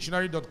 according to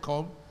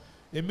dictionary.com,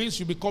 it means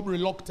you become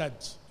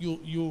reluctant.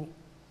 You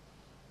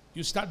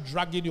start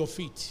dragging your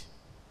feet.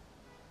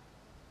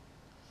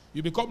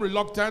 You become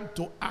reluctant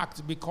to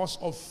act because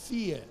of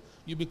fear.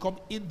 You become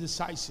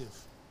indecisive.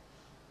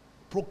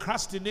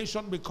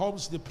 Procrastination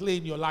becomes the play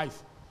in your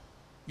life.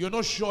 You're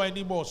not sure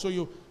anymore, so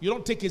you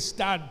don't take a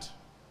stand.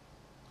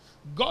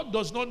 God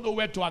does not know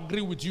where to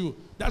agree with you.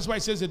 That's why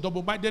it says a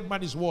double-minded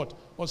man is what?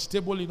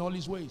 Unstable in all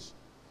his ways.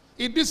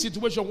 In this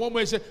situation, one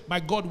way say, my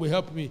God will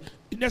help me.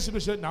 In that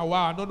situation, now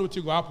wow, I don't know what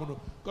will happen.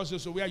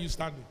 Because so where are you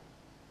standing?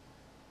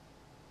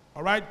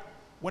 All right?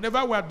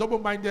 Whenever we are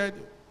double-minded,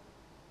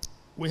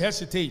 we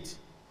hesitate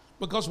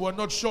because we're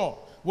not sure.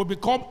 We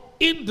become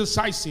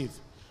indecisive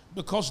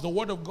because the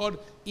word of God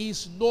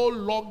is no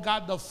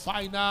longer the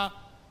final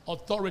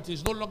authority.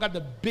 It's no longer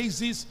the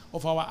basis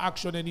of our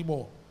action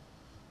anymore.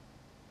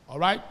 All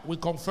right? We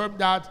confirm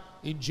that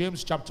in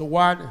James chapter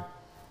 1,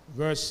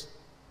 verse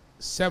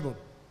 7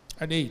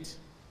 and 8.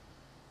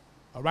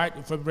 All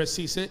right? From verse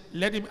 6, say,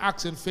 let him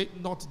act in faith,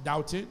 not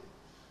doubting.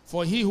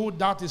 For he who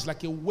doubts is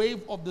like a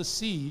wave of the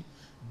sea,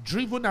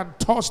 driven and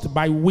tossed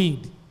by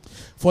wind.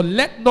 For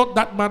let not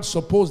that man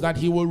suppose that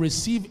he will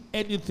receive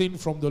anything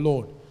from the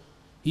Lord.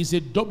 He's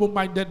a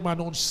double-minded man,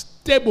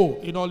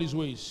 unstable in all his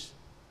ways.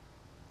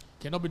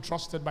 Cannot be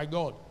trusted by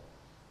God.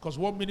 Because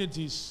 1 minute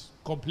he's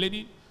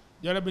complaining,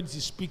 the other minute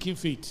he's speaking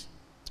faith.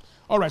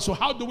 All right, so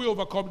how do we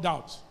overcome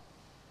doubt?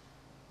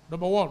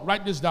 Number one,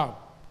 write this down.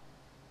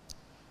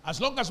 As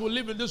long as we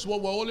live in this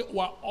world,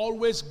 we're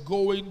always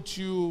going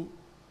to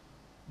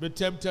be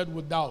tempted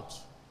with doubt.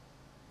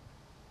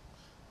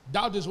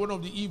 Doubt is one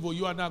of the evil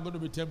you and I are going to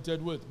be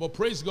tempted with. But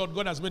praise God,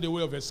 God has made a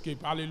way of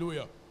escape.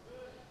 Hallelujah.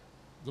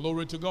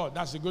 Glory to God.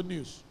 That's the good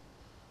news.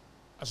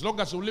 As long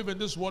as we live in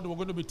this world, we're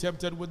going to be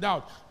tempted with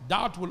doubt.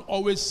 Doubt will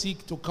always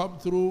seek to come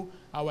through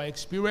our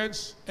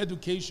experience,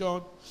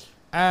 education,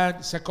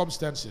 and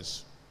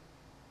circumstances.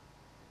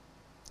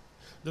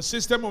 The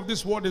system of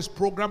this world is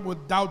programmed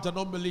with doubt and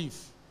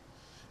unbelief.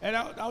 And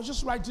I was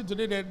just writing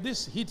today that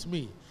this hit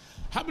me.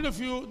 How many of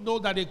you know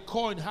that a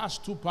coin has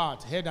two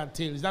parts, head and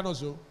tail? Is that not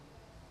so?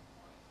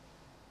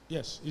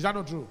 Yes. Is that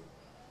not true?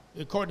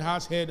 A coin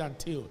has head and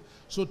tail.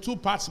 So two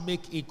parts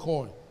make a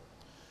coin.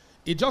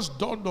 It just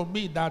dawned on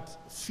me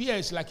that fear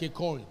is like a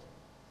coin.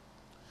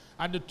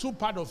 And the two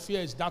parts of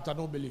fear is doubt and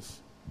unbelief.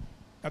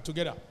 They're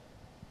together.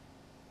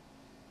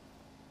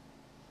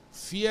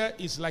 Fear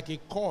is like a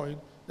coin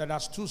that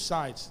has two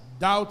sides.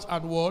 Doubt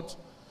and what?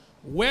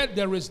 Where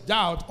there is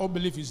doubt,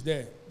 unbelief is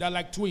there. They're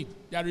like twin.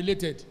 They are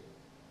related.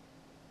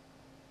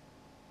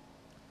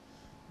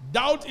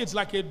 Doubt is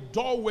like a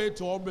doorway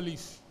to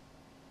unbelief.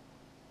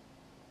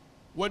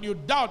 When you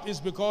doubt, it's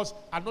because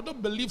another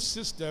belief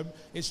system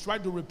is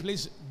trying to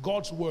replace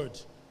God's word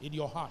in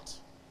your heart.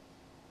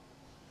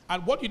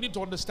 And what you need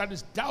to understand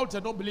is doubt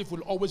and unbelief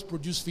will always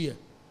produce fear.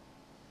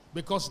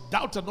 Because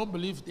doubt and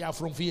unbelief, they are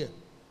from fear.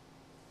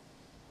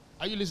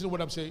 Are you listening to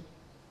what I'm saying?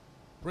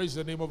 Praise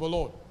the name of the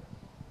Lord.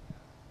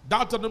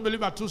 Doubt and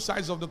unbelief are two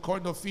sides of the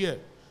coin of fear.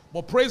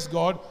 But praise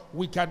God,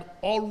 we can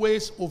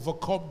always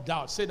overcome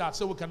doubt. Say that.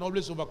 Say we can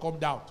always overcome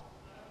doubt.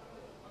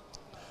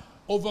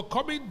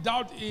 Overcoming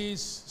doubt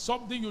is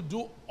something you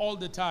do all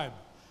the time.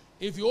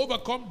 If you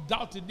overcome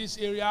doubt in this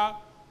area,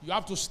 you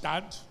have to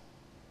stand.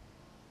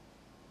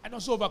 And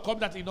also overcome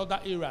that in other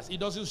areas. It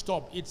doesn't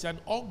stop. It's an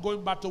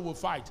ongoing battle we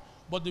fight.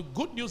 But the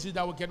good news is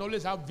that we can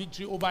always have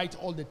victory over it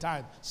all the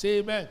time. Say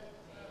amen.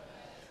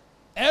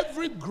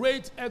 Every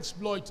great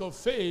exploit of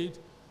faith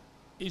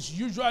is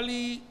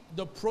usually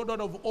the product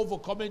of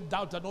overcoming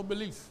doubt and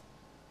unbelief.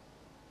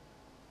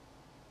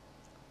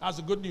 That's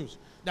the good news.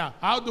 Now,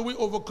 how do we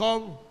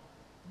overcome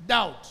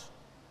doubt?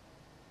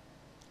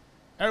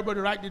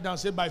 Everybody write it down.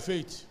 Say by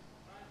faith.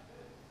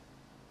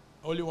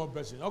 Only one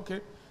person.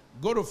 Okay.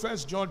 Go to 1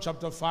 John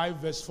chapter 5,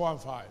 verse 4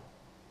 and 5.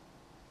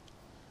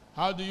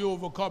 How do you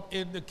overcome?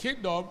 In the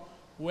kingdom,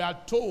 we are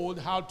told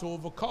how to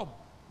overcome.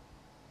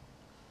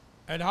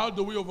 And how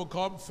do we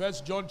overcome? 1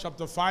 John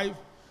chapter 5,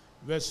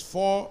 verse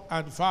 4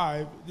 and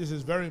 5. This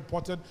is very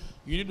important.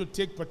 You need to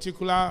take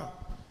particular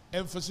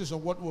emphasis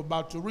on what we're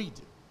about to read.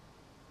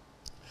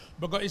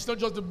 Because it's not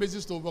just the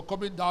basis to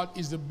overcoming doubt,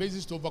 it's the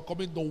basis to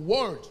overcoming the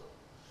word.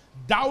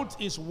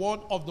 Doubt is one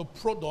of the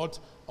products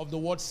of the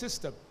word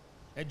system.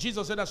 And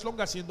Jesus said, as long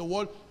as you're in the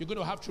world, you're going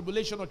to have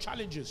tribulation or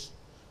challenges.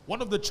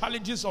 One of the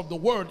challenges of the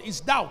word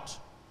is doubt.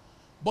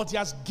 But he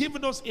has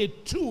given us a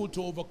tool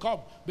to overcome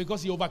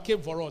because he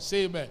overcame for us.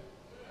 Say amen.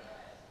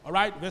 All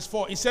right, verse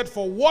 4. He said,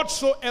 for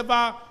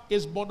whatsoever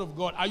is born of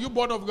God. Are you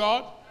born of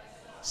God?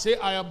 Say,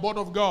 I am born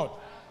of God.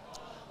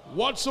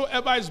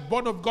 Whatsoever is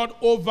born of God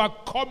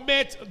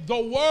overcometh the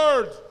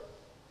world.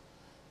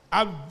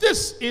 And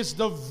this is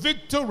the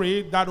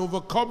victory that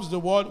overcomes the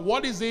world.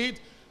 What is it?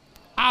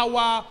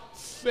 Our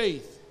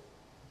faith.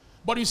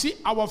 But you see,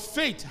 our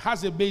faith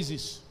has a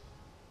basis.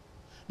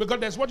 Because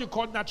there's what you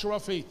call natural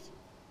faith.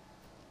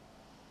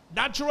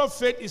 Natural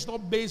faith is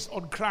not based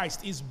on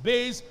Christ. It's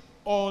based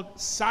on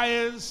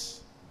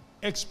science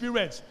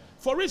experience.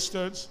 For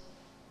instance,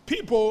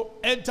 people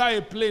enter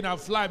a plane and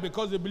fly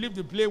because they believe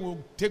the plane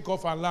will take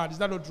off and land. Is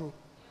that not true?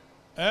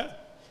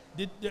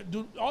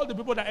 Do all the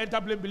people that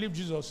enter plane believe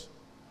Jesus?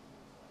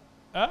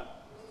 I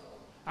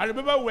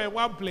remember we were in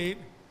one plane.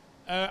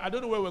 I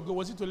don't know where we were going.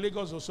 Was it to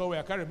Lagos or somewhere?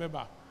 I can't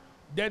remember.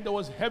 Then there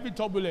was heavy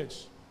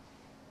turbulence.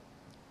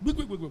 So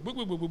the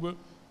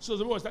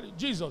people were starting,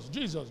 Jesus,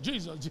 Jesus,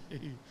 Jesus.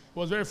 It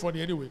was very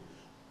funny anyway.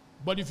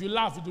 But if you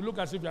laugh, it will look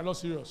as if you are not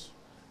serious.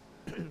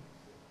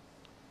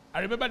 I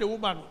remember the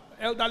woman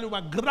elderly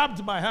woman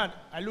grabbed my hand.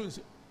 I looked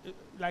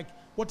like,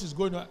 what is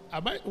going on?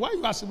 Why are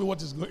you asking me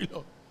what is going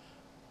on?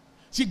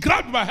 She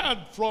grabbed my hand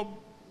from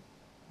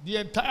the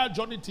entire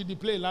journey till the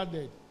plane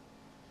landed.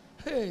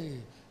 Hey.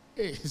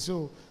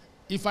 So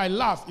if I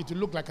laugh, it will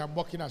look like I'm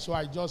mocking her. So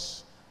I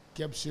just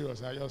kept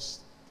serious. I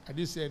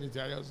didn't say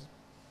anything.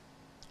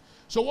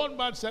 So one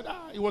man said,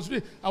 I was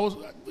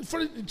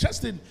very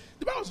interesting.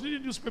 The man was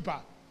reading newspaper.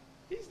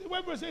 The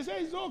weapon said,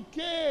 it's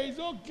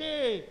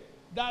okay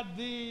that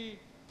the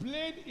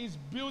plane is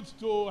built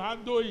to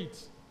handle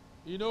it.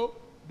 You know,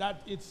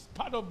 that it's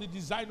part of the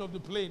design of the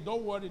plane.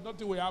 Don't worry,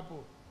 nothing will happen.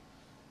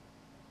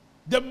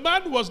 The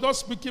man was not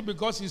speaking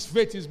because his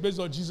faith is based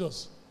on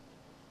Jesus.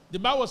 The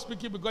man was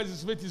speaking because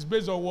his faith is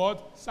based on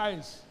what?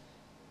 Science.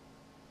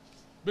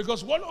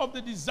 Because one of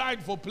the design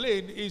for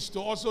plane is to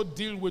also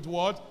deal with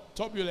what?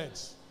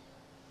 Turbulence.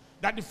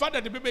 That the fact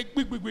that the plane make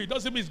big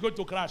doesn't mean it's going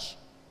to crash.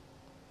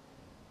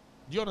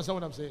 Do you understand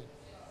what I'm saying?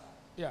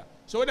 Yeah.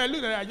 So when I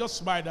looked at it, I just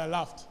smiled and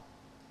laughed.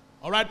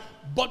 All right?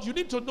 But you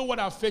need to know what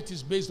our faith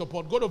is based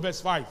upon. Go to verse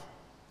 5.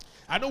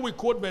 I know we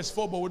quote verse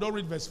 4, but we don't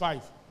read verse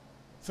 5.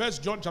 1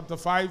 John chapter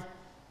 5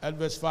 and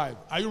verse 5.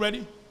 Are you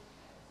ready?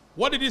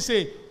 What did he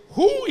say?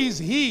 Who is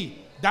he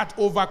that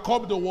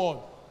overcome the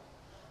world?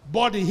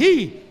 But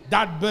he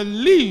that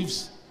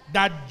believes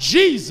that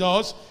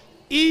Jesus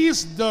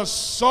is the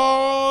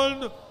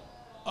Son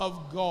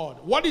of God.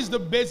 What is the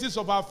basis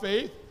of our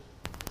faith?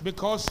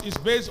 Because it's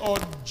based on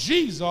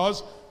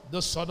Jesus,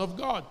 the Son of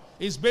God.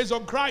 It's based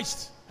on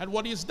Christ and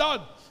what he's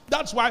done.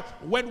 That's why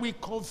when we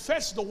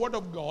confess the word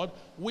of God,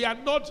 we are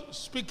not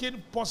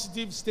speaking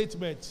positive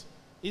statements.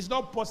 It's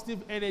not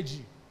positive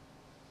energy.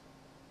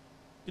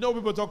 You know,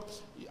 people talk,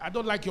 I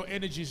don't like your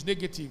energy, it's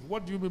negative.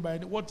 What do you mean by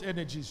what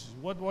energies?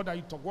 What are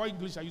you talking? What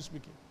English are you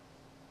speaking?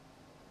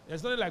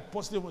 There's nothing like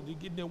positive.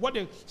 What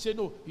they say,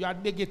 no, you are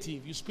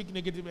negative. You speak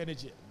negative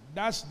energy.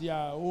 That's their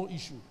own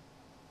issue.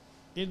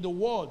 In the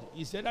world,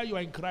 it's either you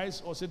are in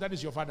Christ or Satan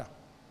is your father.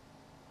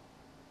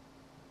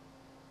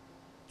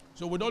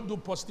 So we don't do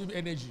positive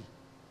energy.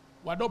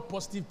 We're not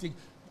positive thing.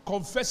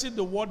 Confessing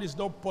the word is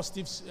not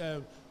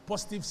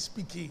positive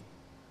speaking.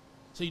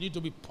 So you need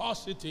to be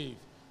positive.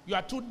 You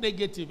are too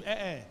negative.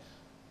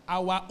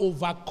 Our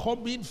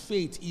overcoming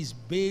faith is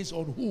based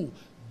on who?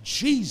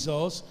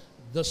 Jesus,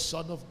 the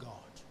Son of God.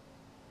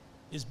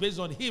 It's based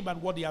on him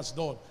and what he has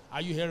done.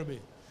 Are you hearing me?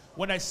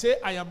 When I say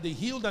I am the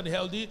healed and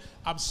healthy,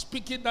 I'm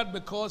speaking that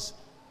because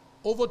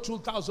over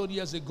 2,000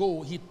 years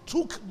ago, he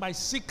took my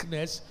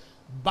sickness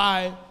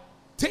by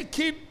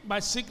taking my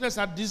sickness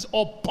and this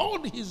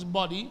upon his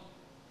body,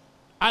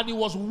 and he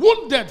was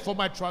wounded for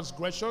my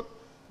transgression.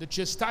 The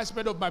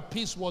chastisement of my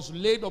peace was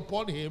laid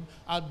upon him,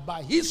 and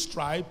by his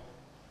stripe,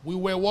 we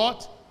were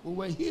what? We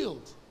were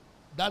healed.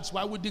 That's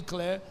why we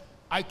declare,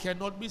 I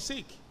cannot be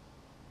sick.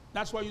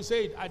 That's why you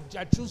say it,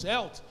 I choose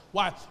health.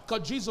 Why?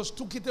 Because Jesus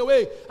took it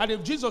away. And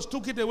if Jesus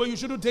took it away, you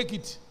shouldn't take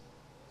it.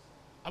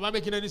 Am I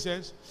making any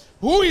sense?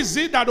 Who is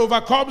it that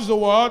overcomes the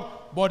world?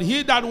 But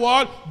he that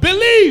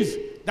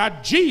believe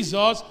that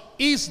Jesus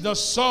is the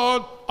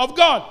Son of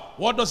God.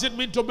 What does it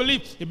mean to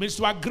believe? It means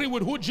to agree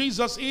with who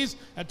Jesus is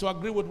and to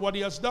agree with what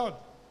he has done.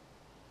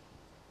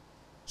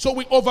 So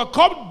we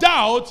overcome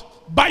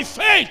doubt by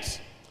faith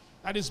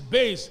that is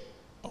based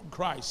on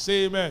Christ.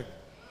 Say amen.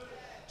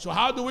 So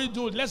how do we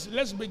do it?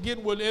 Let's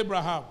begin with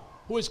Abraham,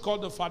 who is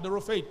called the father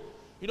of faith.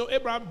 You know,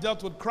 Abraham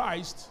dealt with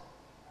Christ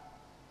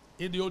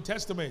in the Old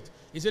Testament.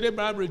 He said,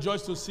 Abraham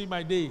rejoiced to see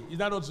my day. Is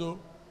that not so?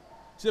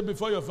 He said,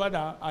 before your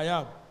father, I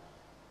am.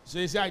 So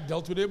he said, I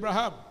dealt with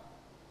Abraham.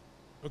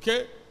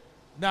 Okay?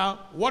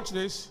 Now, watch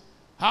this.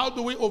 How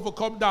do we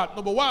overcome that?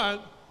 Number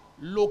one,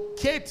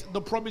 locate the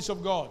promise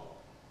of God.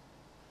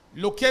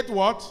 Locate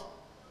what?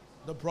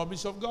 The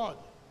promise of God.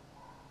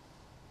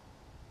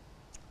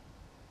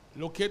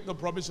 Locate the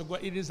promise of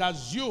God. It is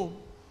assumed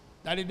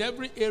that in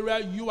every area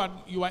you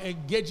are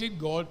engaging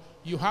God,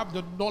 you have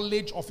the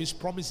knowledge of his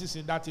promises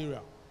in that area.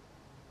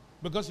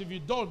 Because if you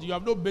don't, you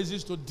have no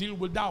basis to deal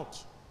with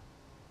doubt.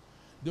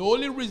 The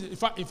only reason, in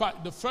fact, in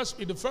the first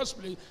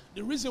place,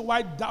 the reason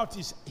why doubt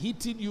is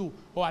hitting you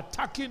or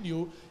attacking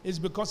you is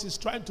because it's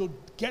trying to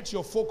get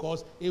your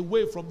focus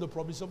away from the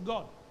promise of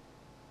God.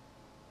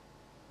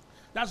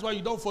 That's why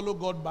you don't follow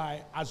God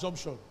by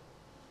assumption.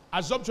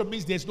 Assumption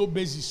means there's no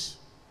basis.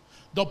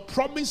 The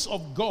promise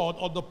of God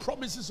or the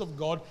promises of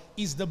God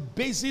is the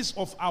basis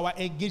of our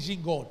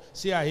engaging God.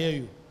 Say, I hear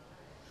you.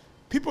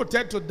 People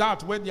tend to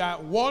doubt when they are,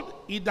 one,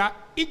 either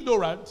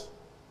ignorant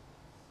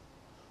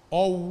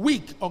or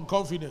weak on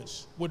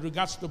confidence with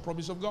regards to the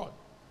promise of God.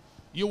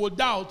 You will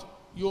doubt,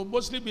 you will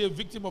mostly be a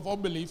victim of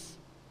unbelief,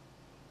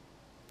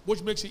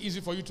 which makes it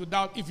easy for you to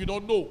doubt if you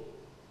don't know.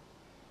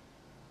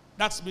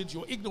 That means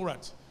you're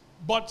ignorant.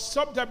 But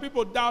sometimes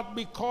people doubt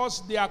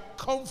because their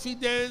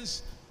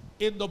confidence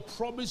in the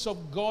promise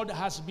of God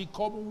has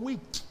become weak.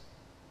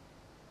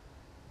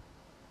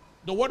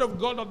 The word of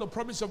God or the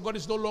promise of God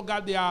is no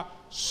longer their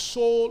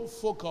sole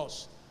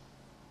focus.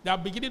 They are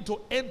beginning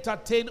to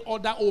entertain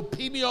other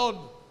opinion.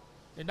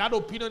 And that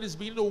opinion is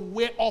beginning to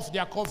wear off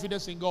their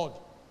confidence in God.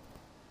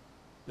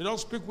 They don't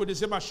speak with the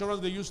same assurance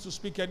they used to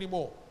speak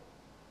anymore.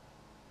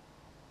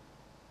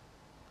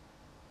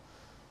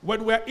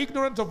 When we're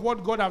ignorant of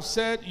what God has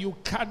said, you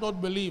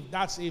cannot believe.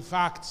 That's a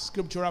fact,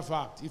 scriptural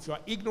fact. If you are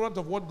ignorant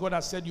of what God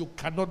has said, you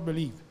cannot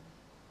believe.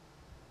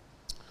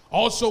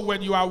 Also,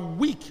 when you are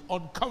weak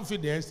on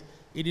confidence,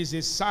 it is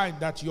a sign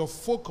that your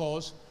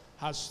focus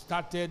has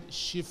started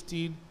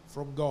shifting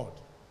from God.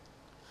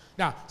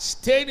 Now,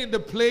 staying in the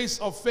place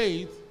of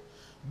faith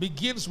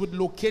begins with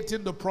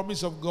locating the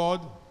promise of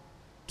God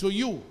to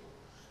you.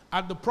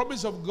 And the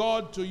promise of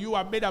God to you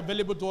are made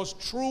available to us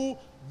through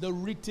the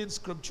written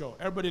scripture.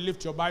 Everybody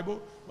lift your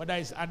Bible, whether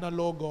it's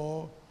analog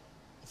or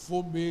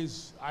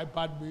phone-based,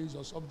 iPad-based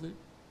or something.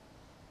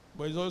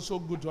 But it's also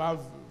good to have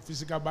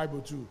physical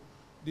Bible too.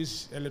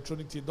 This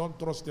electronic thing, don't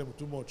trust them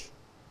too much.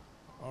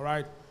 All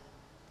right?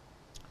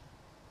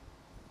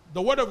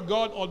 The Word of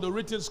God or the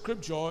written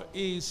scripture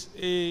is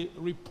a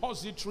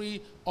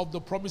repository of the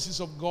promises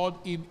of God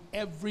in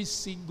every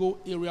single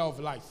area of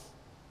life.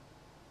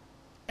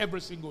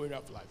 Every single area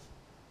of life.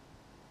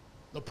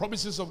 The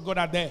promises of God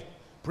are there.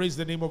 Praise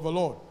the name of the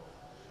Lord.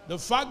 The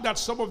fact that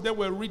some of them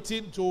were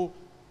written to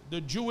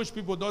the Jewish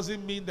people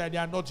doesn't mean that they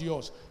are not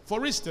yours.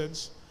 For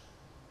instance,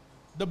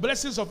 the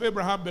blessings of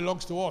Abraham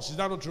belongs to us. Is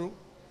that not true?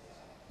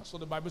 That's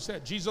what the Bible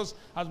said. Jesus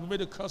has been made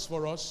a curse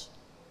for us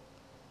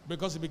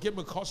because he became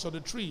a curse on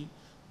the tree,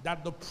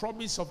 that the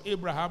promise of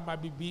Abraham might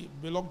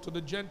belong to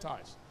the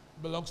Gentiles.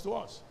 It belongs to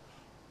us.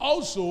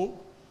 Also,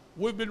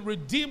 we've been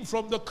redeemed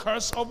from the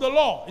curse of the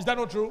law. Is that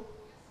not true?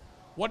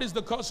 What is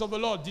the curse of the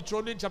law?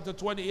 Deuteronomy chapter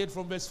 28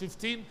 from verse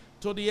 15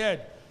 to the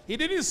end. He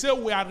didn't say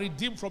we are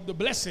redeemed from the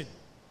blessing.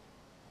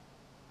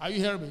 Are you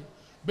hearing me?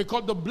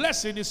 Because the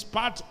blessing is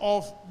part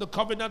of the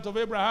covenant of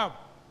Abraham.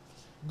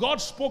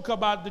 God spoke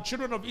about the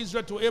children of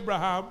Israel to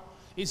Abraham.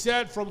 He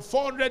said, from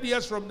 400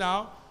 years from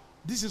now,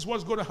 this is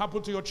what's going to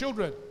happen to your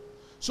children.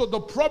 So the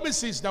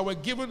promises that were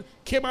given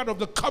came out of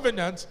the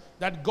covenant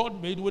that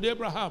God made with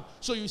Abraham.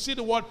 So you see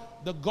the word,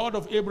 the God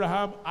of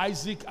Abraham,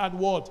 Isaac, and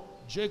what?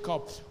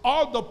 Jacob.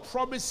 All the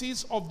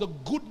promises of the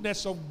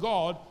goodness of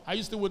God, are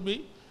you still with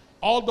me?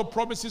 All the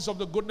promises of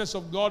the goodness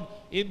of God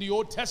in the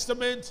Old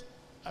Testament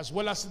as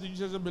well as in the New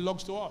Testament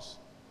belongs to us.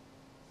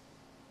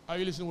 Are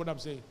you listening to what I'm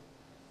saying?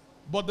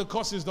 But the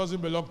curses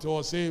doesn't belong to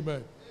us. Say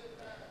amen.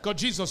 Because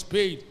Jesus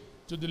paid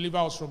to deliver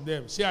us from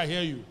them. Say, I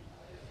hear you.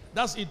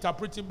 That's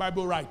interpreting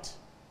Bible right.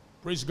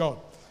 Praise God.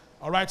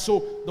 All right,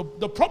 so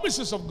the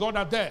promises of God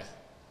are there.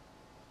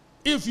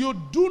 If you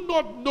do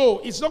not know,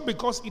 it's not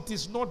because it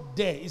is not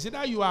there. It's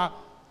either you are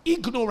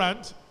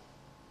ignorant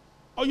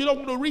or you don't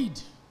want to read.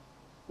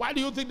 Why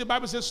do you think the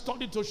Bible says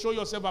study to show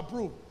yourself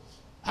approved?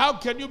 How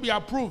can you be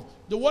approved?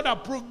 The word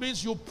approved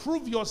means you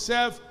prove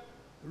yourself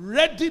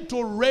ready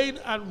to reign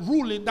and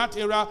rule in that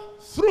area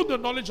through the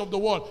knowledge of the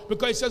word.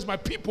 Because it says, my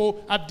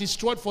people are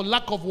destroyed for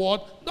lack of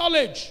what?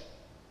 Knowledge.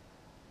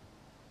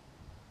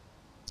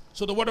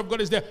 So the word of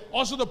God is there.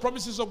 Also the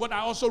promises of God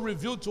are also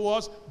revealed to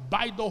us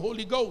by the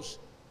Holy Ghost.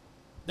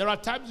 There are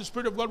times the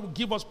Spirit of God will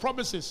give us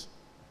promises.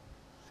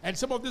 And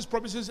some of these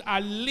promises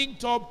are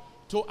linked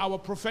up to our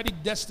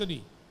prophetic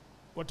destiny.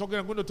 I'm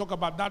going to talk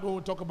about that when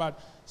we talk about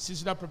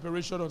seasonal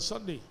preparation on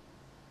Sunday.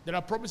 There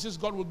are promises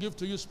God will give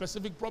to you,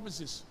 specific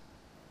promises.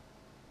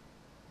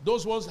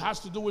 Those ones has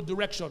to do with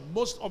direction.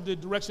 Most of the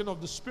direction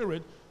of the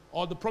Spirit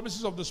or the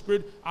promises of the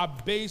Spirit are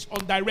based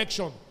on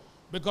direction.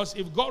 Because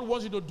if God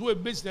wants you to do a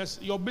business,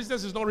 your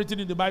business is not written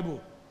in the Bible.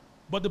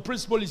 But the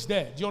principle is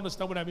there. Do you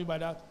understand what I mean by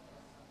that?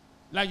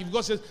 Like if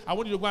God says, I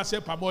want you to go and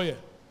sell palm oil,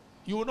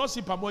 you will not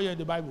see palm oil in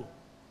the Bible.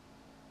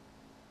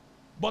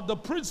 But the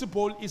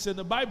principle is in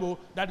the Bible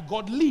that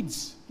God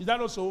leads. Is that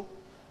also?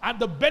 And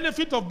the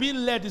benefit of being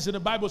led is in the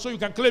Bible, so you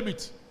can claim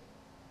it.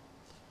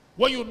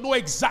 When you know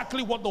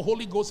exactly what the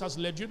Holy Ghost has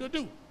led you to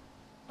do.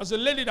 As a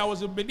lady that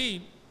was in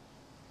Benin,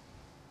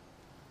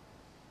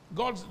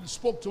 God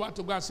spoke to her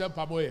to go and sell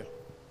palm oil.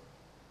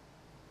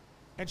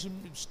 And she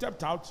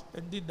stepped out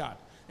and did that.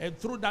 And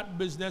through that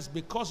business,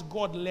 because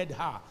God led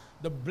her,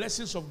 the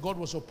blessings of God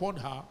was upon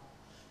her.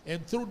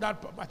 And through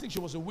that, I think she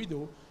was a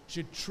widow,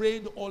 she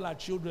trained all her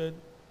children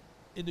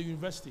in the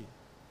university.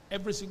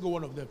 Every single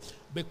one of them.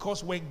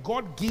 Because when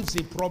God gives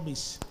a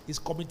promise, he's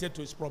committed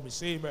to his promise.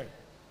 Say amen.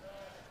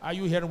 Are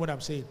you hearing what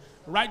I'm saying?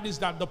 Write this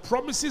down. The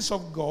promises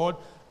of God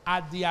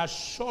are the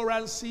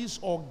assurances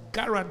or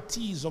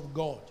guarantees of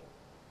God.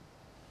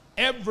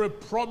 Every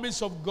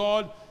promise of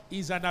God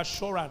is an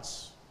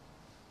assurance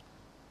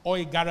or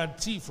a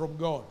guarantee from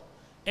God.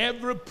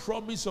 Every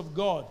promise of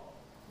God,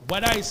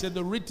 whether it's in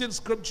the written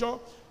scripture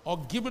or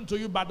given to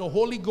you by the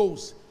Holy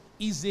Ghost,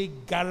 is a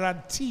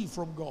guarantee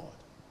from God.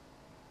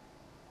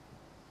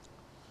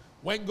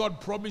 When God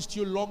promised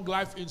you long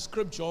life in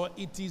scripture,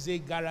 it is a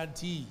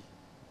guarantee.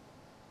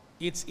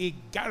 It's a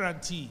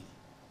guarantee.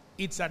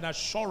 It's an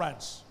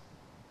assurance.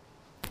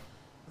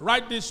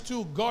 Write this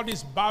too. God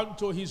is bound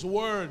to his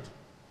word.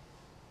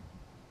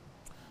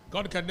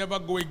 God can never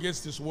go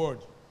against his word.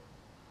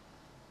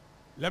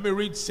 Let me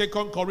read 2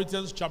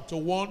 Corinthians chapter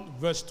 1,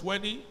 verse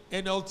 20,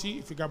 NLT,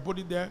 if you can put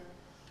it there.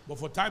 But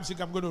for time's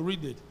sake, I'm going to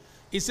read it.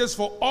 It says,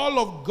 for all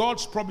of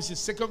God's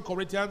promises, 2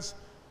 Corinthians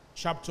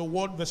chapter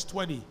 1, verse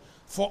 20.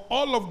 For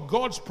all of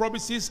God's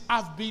promises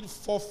have been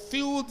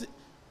fulfilled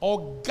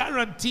or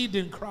guaranteed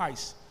in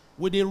Christ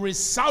with a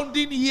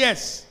resounding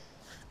yes.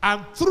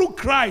 And through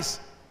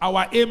Christ,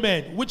 our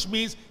amen, which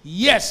means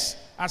yes,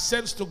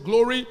 ascends to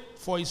glory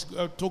for his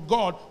to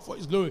God for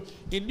his glory.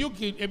 In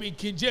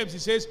King James, it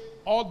says,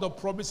 all the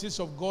promises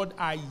of God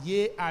are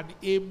yea and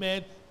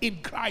amen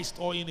in Christ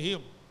or in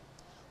him.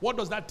 What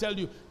does that tell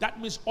you? That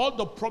means all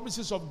the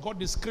promises of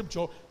God in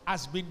Scripture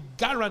has been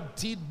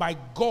guaranteed by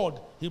God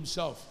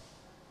himself.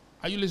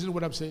 Are you listening to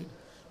what I'm saying?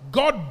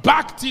 God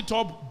backed it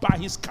up by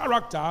his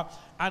character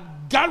and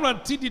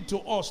guaranteed it to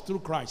us through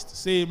Christ.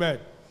 Say amen.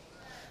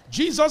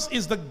 Jesus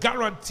is the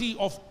guarantee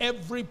of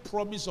every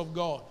promise of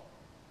God.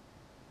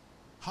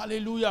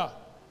 Hallelujah.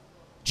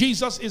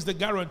 Jesus is the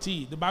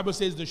guarantee. The Bible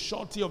says the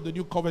surety of the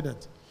new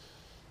covenant.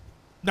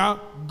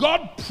 Now,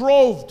 God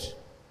proved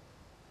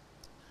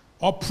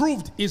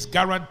his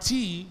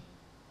guarantee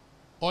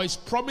or his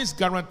promise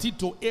guarantee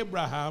to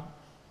Abraham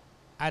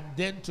and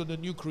then to the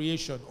new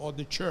creation or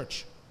the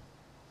church.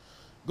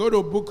 Go to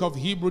the book of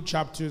Hebrews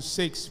chapter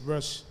 6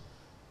 verse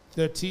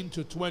 13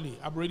 to 20.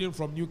 I'm reading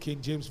from New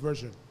King James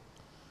Version.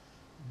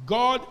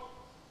 God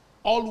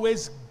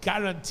always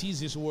guarantees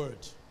his word.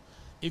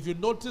 If you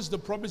notice the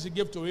promise he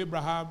gave to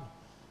Abraham,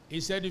 he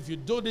said, if you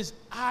do this,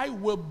 I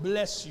will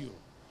bless you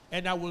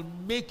and I will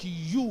make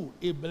you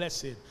a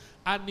blessing.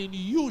 And in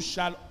you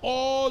shall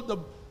all the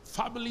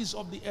families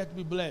of the earth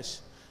be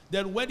blessed.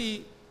 Then when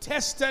he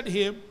tested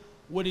him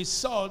with his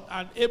son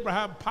and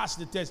Abraham passed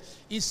the test,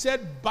 he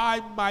said,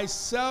 by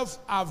myself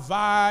have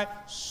I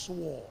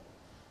swore.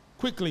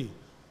 Quickly,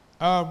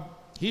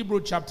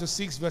 Hebrews chapter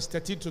 6 verse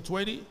 13 to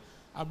 20.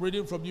 I'm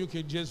reading from New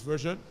King James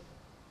Version.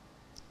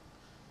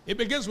 It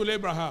begins with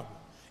Abraham.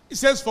 It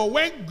says, for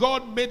when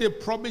God made a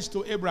promise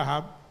to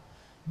Abraham,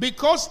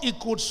 because he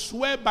could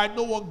swear by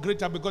no one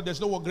greater, because there's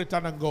no one greater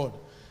than God,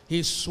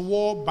 he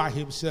swore by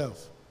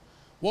himself.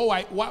 Well,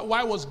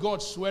 why was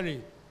God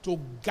swearing? To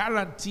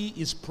guarantee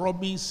his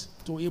promise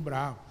to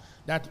Abraham,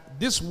 that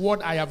this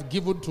word I have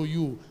given to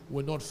you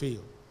will not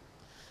fail.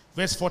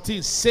 Verse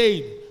 14,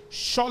 saying,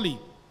 surely,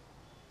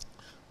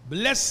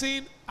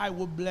 blessing I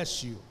will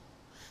bless you,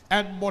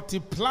 and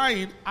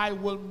multiplying I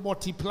will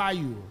multiply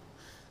you.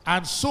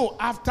 And so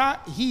after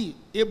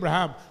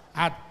Abraham,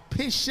 had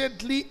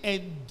patiently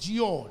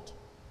endured,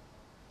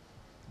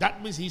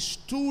 that means he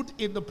stood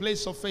in the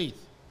place of faith,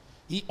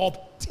 he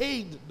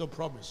obtained the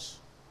promise.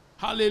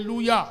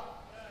 Hallelujah.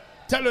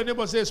 Tell your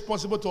neighbor, say it's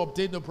possible to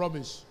obtain the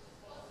promise.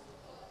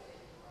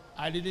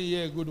 I didn't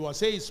hear a good one.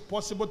 Say it's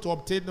possible to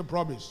obtain the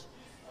promise.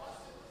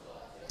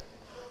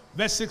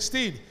 Verse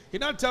 16, he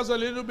now tells a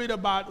little bit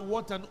about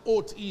what an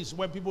oath is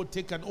when people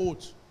take an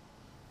oath.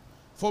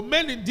 For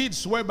men indeed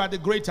swear by the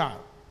greater,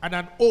 and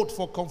an oath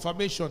for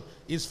confirmation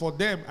is for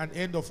them an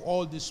end of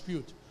all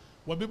dispute.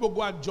 When people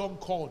go and join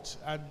court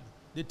and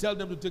they tell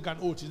them to take an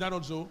oath, is that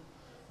not so?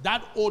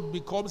 That oath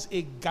becomes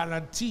a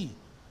guarantee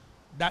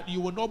that you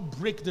will not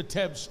break the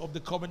terms of the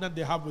covenant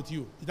they have with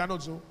you. Is that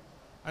not so?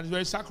 And it's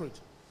very sacred.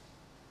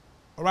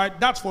 All right,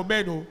 that's for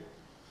men. Oh.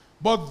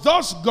 But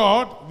thus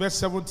God, verse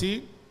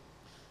 17,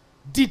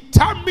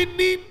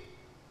 determining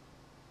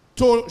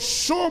to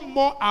show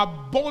more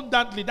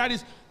abundantly, that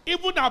is,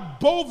 even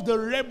above the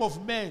realm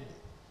of men,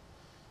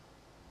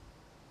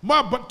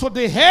 but to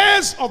the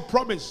heirs of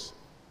promise.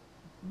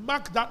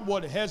 Mark that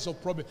word, heirs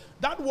of promise.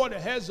 That word,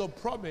 heirs of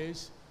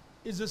promise,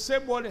 is the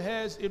same word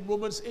heirs in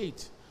Romans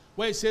 8,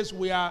 where it says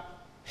we are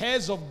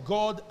heirs of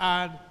God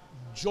and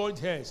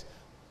joint heirs.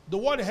 The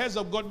word heirs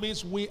of God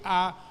means we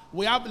have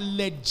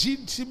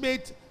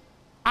legitimate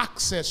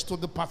access to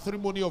the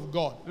patrimony of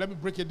God. Let me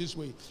break it this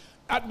way.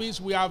 That means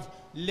we have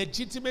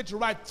legitimate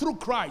right through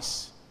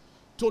Christ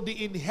to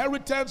the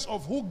inheritance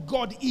of who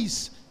God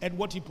is and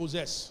what he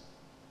possesses.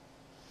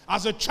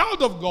 As a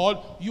child of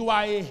God, you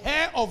are a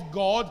heir of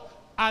God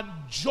and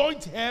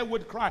joint heir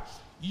with Christ.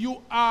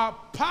 You are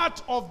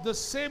part of the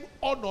same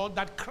honor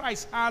that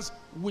Christ has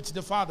with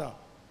the Father.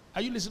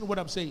 Are you listening to what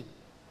I'm saying?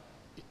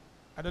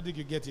 I don't think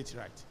you get it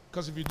right.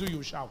 Because if you do,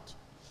 you shout.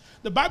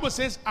 The Bible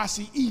says, as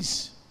he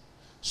is,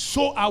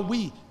 so are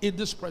we in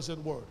this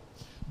present world.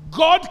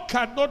 God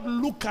cannot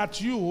look at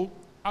you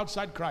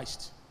outside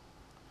Christ.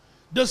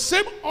 The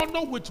same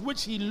honor with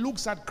which he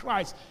looks at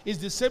Christ is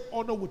the same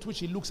honor with which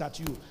he looks at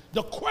you.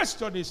 The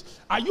question is,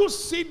 are you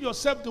seeing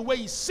yourself the way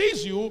he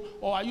sees you,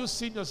 or are you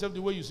seeing yourself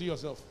the way you see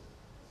yourself?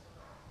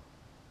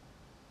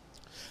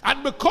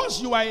 And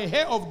because you are a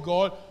heir of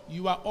God,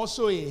 you are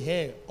also a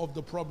heir of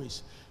the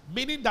promise.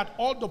 Meaning that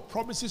all the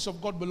promises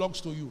of God belongs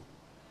to you.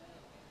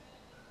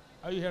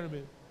 Are you hearing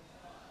me?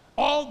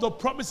 All the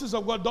promises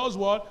of God does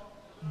what?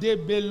 They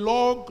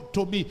belong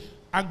to me.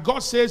 And God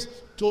says,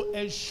 to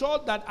ensure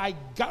that I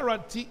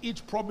guarantee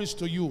each promise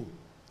to you.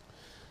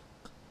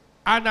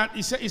 And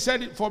he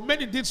said, for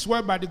many did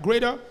swear by the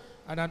greater,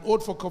 and an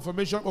oath for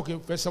confirmation. Okay,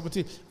 verse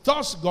 17.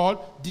 Thus God,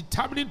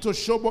 determining to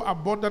show more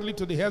abundantly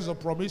to the heirs of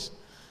promise,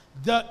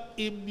 The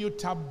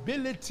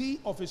immutability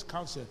of his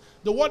counsel.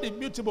 The word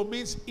immutable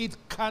means it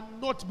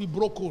cannot be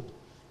broken.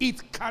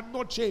 It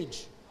cannot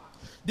change.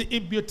 The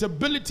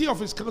immutability of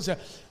his counsel.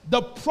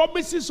 The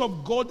promises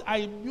of God are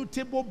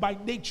immutable by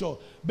nature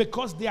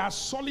because they are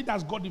solid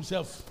as God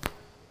himself.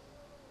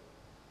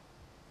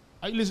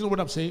 Are you listening to what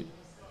I'm saying?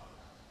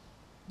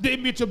 The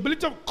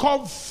immutability of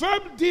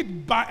confirmed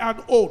it by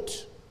an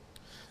oath.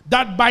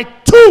 That by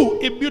two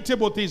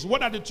immutable things.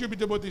 What are the two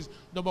immutable things?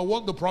 Number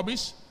one, the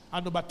promise.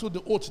 And number two,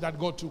 the oath that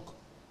God took.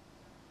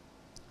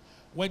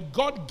 When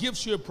God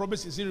gives you a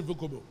promise, it's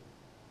irrevocable.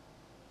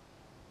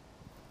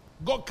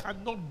 God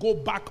cannot go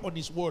back on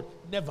his word.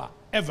 Never,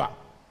 ever.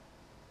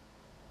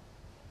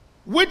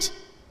 Which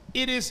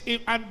it is,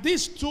 and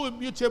these two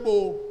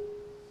immutable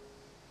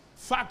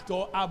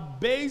factors are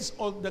based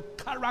on the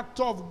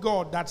character of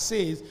God that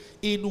says,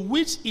 in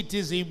which it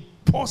is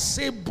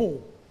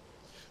impossible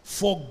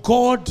for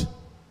God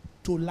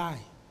to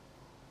lie.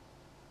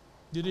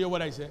 Did you hear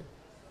what I said?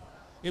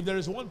 If there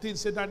is one thing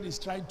Satan is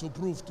trying to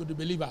prove to the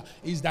believer,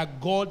 is that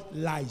God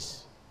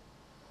lies.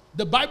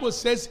 The Bible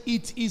says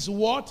it is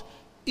what?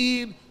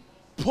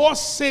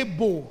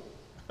 Impossible.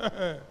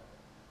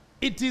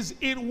 It is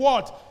in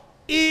what?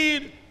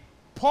 Impossible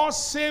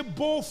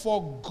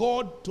for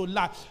God to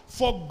lie.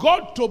 For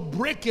God to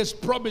break his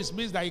promise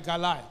means that he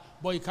can lie,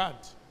 but he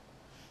can't.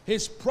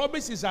 His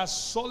promise is as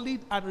solid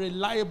and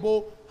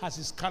reliable as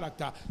his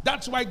character.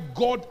 That's why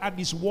God and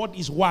his word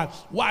is one.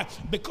 Why?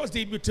 Because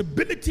the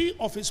immutability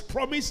of his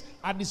promise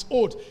and his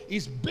oath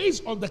is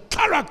based on the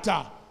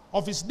character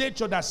of his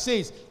nature that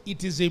says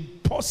it is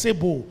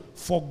impossible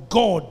for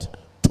God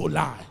to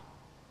lie.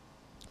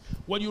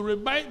 When you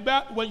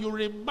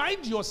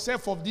remind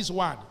yourself of this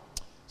one,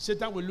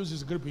 Satan will lose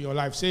his grip in your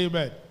life. Say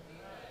amen. Amen.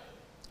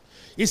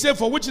 He said,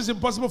 for which is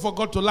impossible for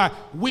God to lie,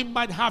 we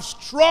might have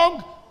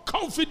strong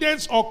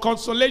confidence or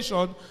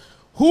consolation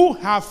who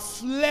have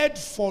fled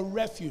for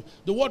refuge.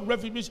 The word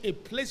refuge means a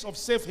place of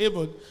safe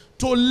haven,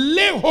 to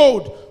lay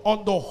hold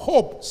on the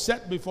hope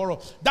set before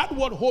us. That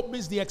word hope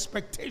means the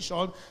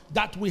expectation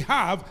that we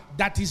have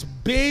that is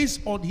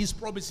based on his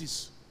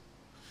promises.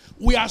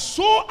 We are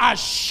so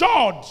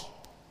assured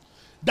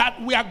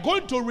that we are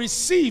going to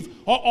receive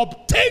or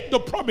obtain the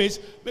promise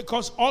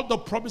because all the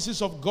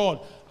promises of God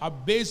are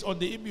based on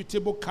the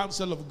immutable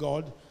counsel of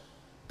God,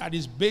 that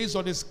is based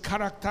on his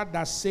character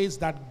that says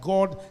that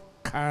God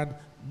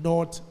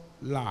cannot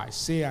lie.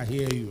 Say, I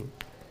hear you.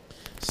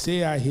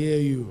 Say, I hear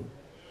you.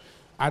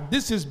 And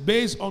this is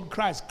based on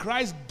Christ.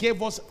 Christ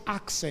gave us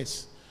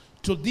access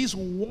to this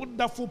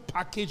wonderful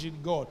package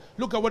in God.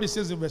 Look at what it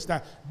says in verse 9.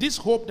 This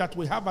hope that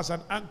we have as an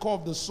anchor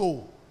of the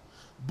soul,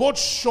 both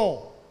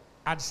sure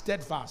and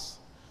steadfast.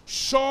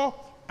 Sure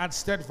and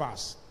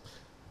steadfast.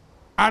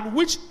 And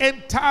which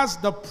enters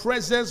the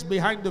presence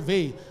behind the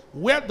veil,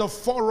 where the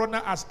forerunner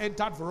has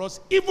entered for us,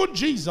 even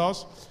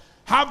Jesus,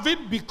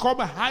 having become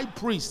a high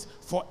priest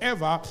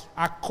forever,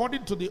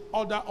 according to the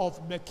order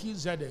of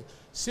Melchizedek.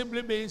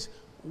 Simply means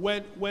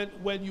when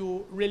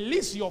you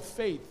release your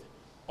faith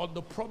on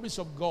the promise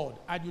of God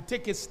and you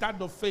take a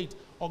stand of faith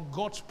on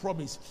God's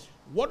promise,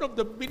 one of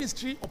the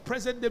ministry or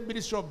present-day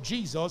ministry of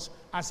Jesus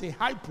as a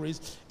high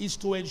priest is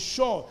to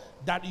ensure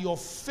that your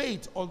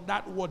faith on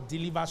that word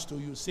delivers to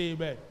you. Say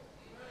amen.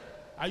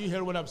 Are you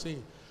hearing what I'm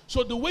saying?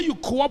 So the way you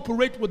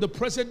cooperate with the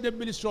present-day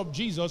ministry of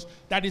Jesus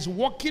that is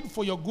working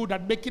for your good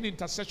and making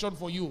intercession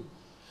for you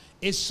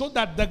is so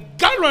that the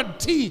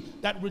guarantee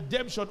that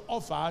redemption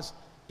offers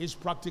is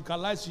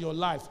practicalized in your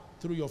life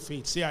through your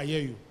faith. Say, I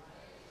hear you.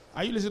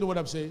 Are you listening to what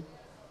I'm saying?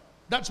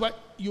 That's why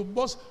you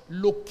must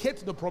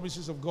locate the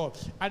promises of God.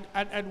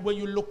 And when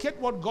you locate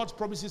what God's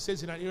promises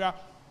says in an area,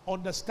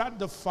 understand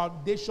the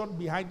foundation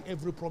behind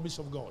every promise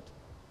of God.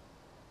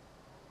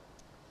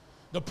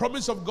 The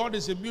promise of God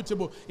is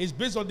immutable. It's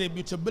based on the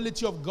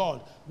immutability of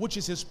God, which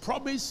is his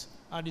promise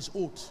and his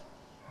oath.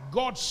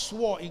 God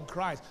swore in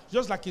Christ,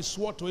 just like he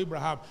swore to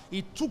Abraham.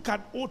 He took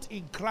an oath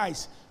in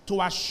Christ to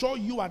assure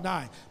you and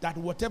I that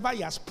whatever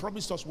he has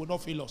promised us will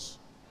not fail us.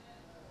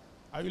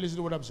 Are you listening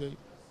to what I'm saying?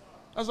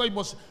 That's why you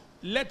must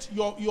let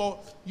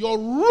your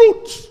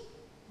root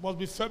must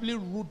be firmly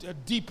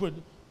rooted,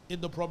 deepened in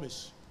the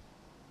promise.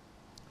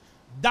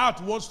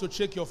 Doubt wants to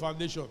shake your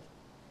foundation.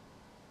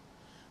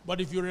 But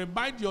if you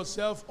remind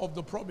yourself of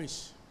the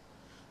promise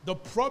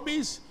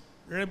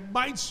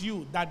reminds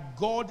you that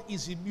God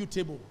is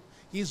immutable.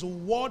 His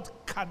word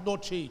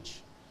cannot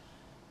change.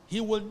 He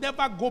will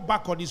never go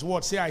back on his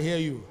word. Say, I hear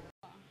you.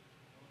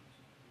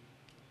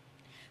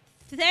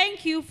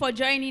 Thank you for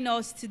joining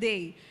us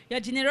today. Your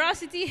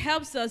generosity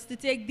helps us to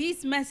take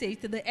this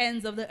message to the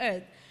ends of the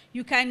earth.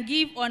 You can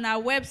give on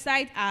our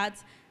website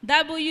at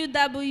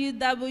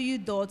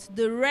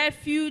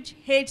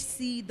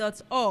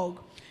www.therefugehc.org.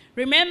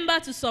 Remember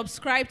to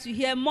subscribe to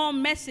hear more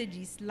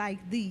messages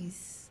like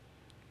these.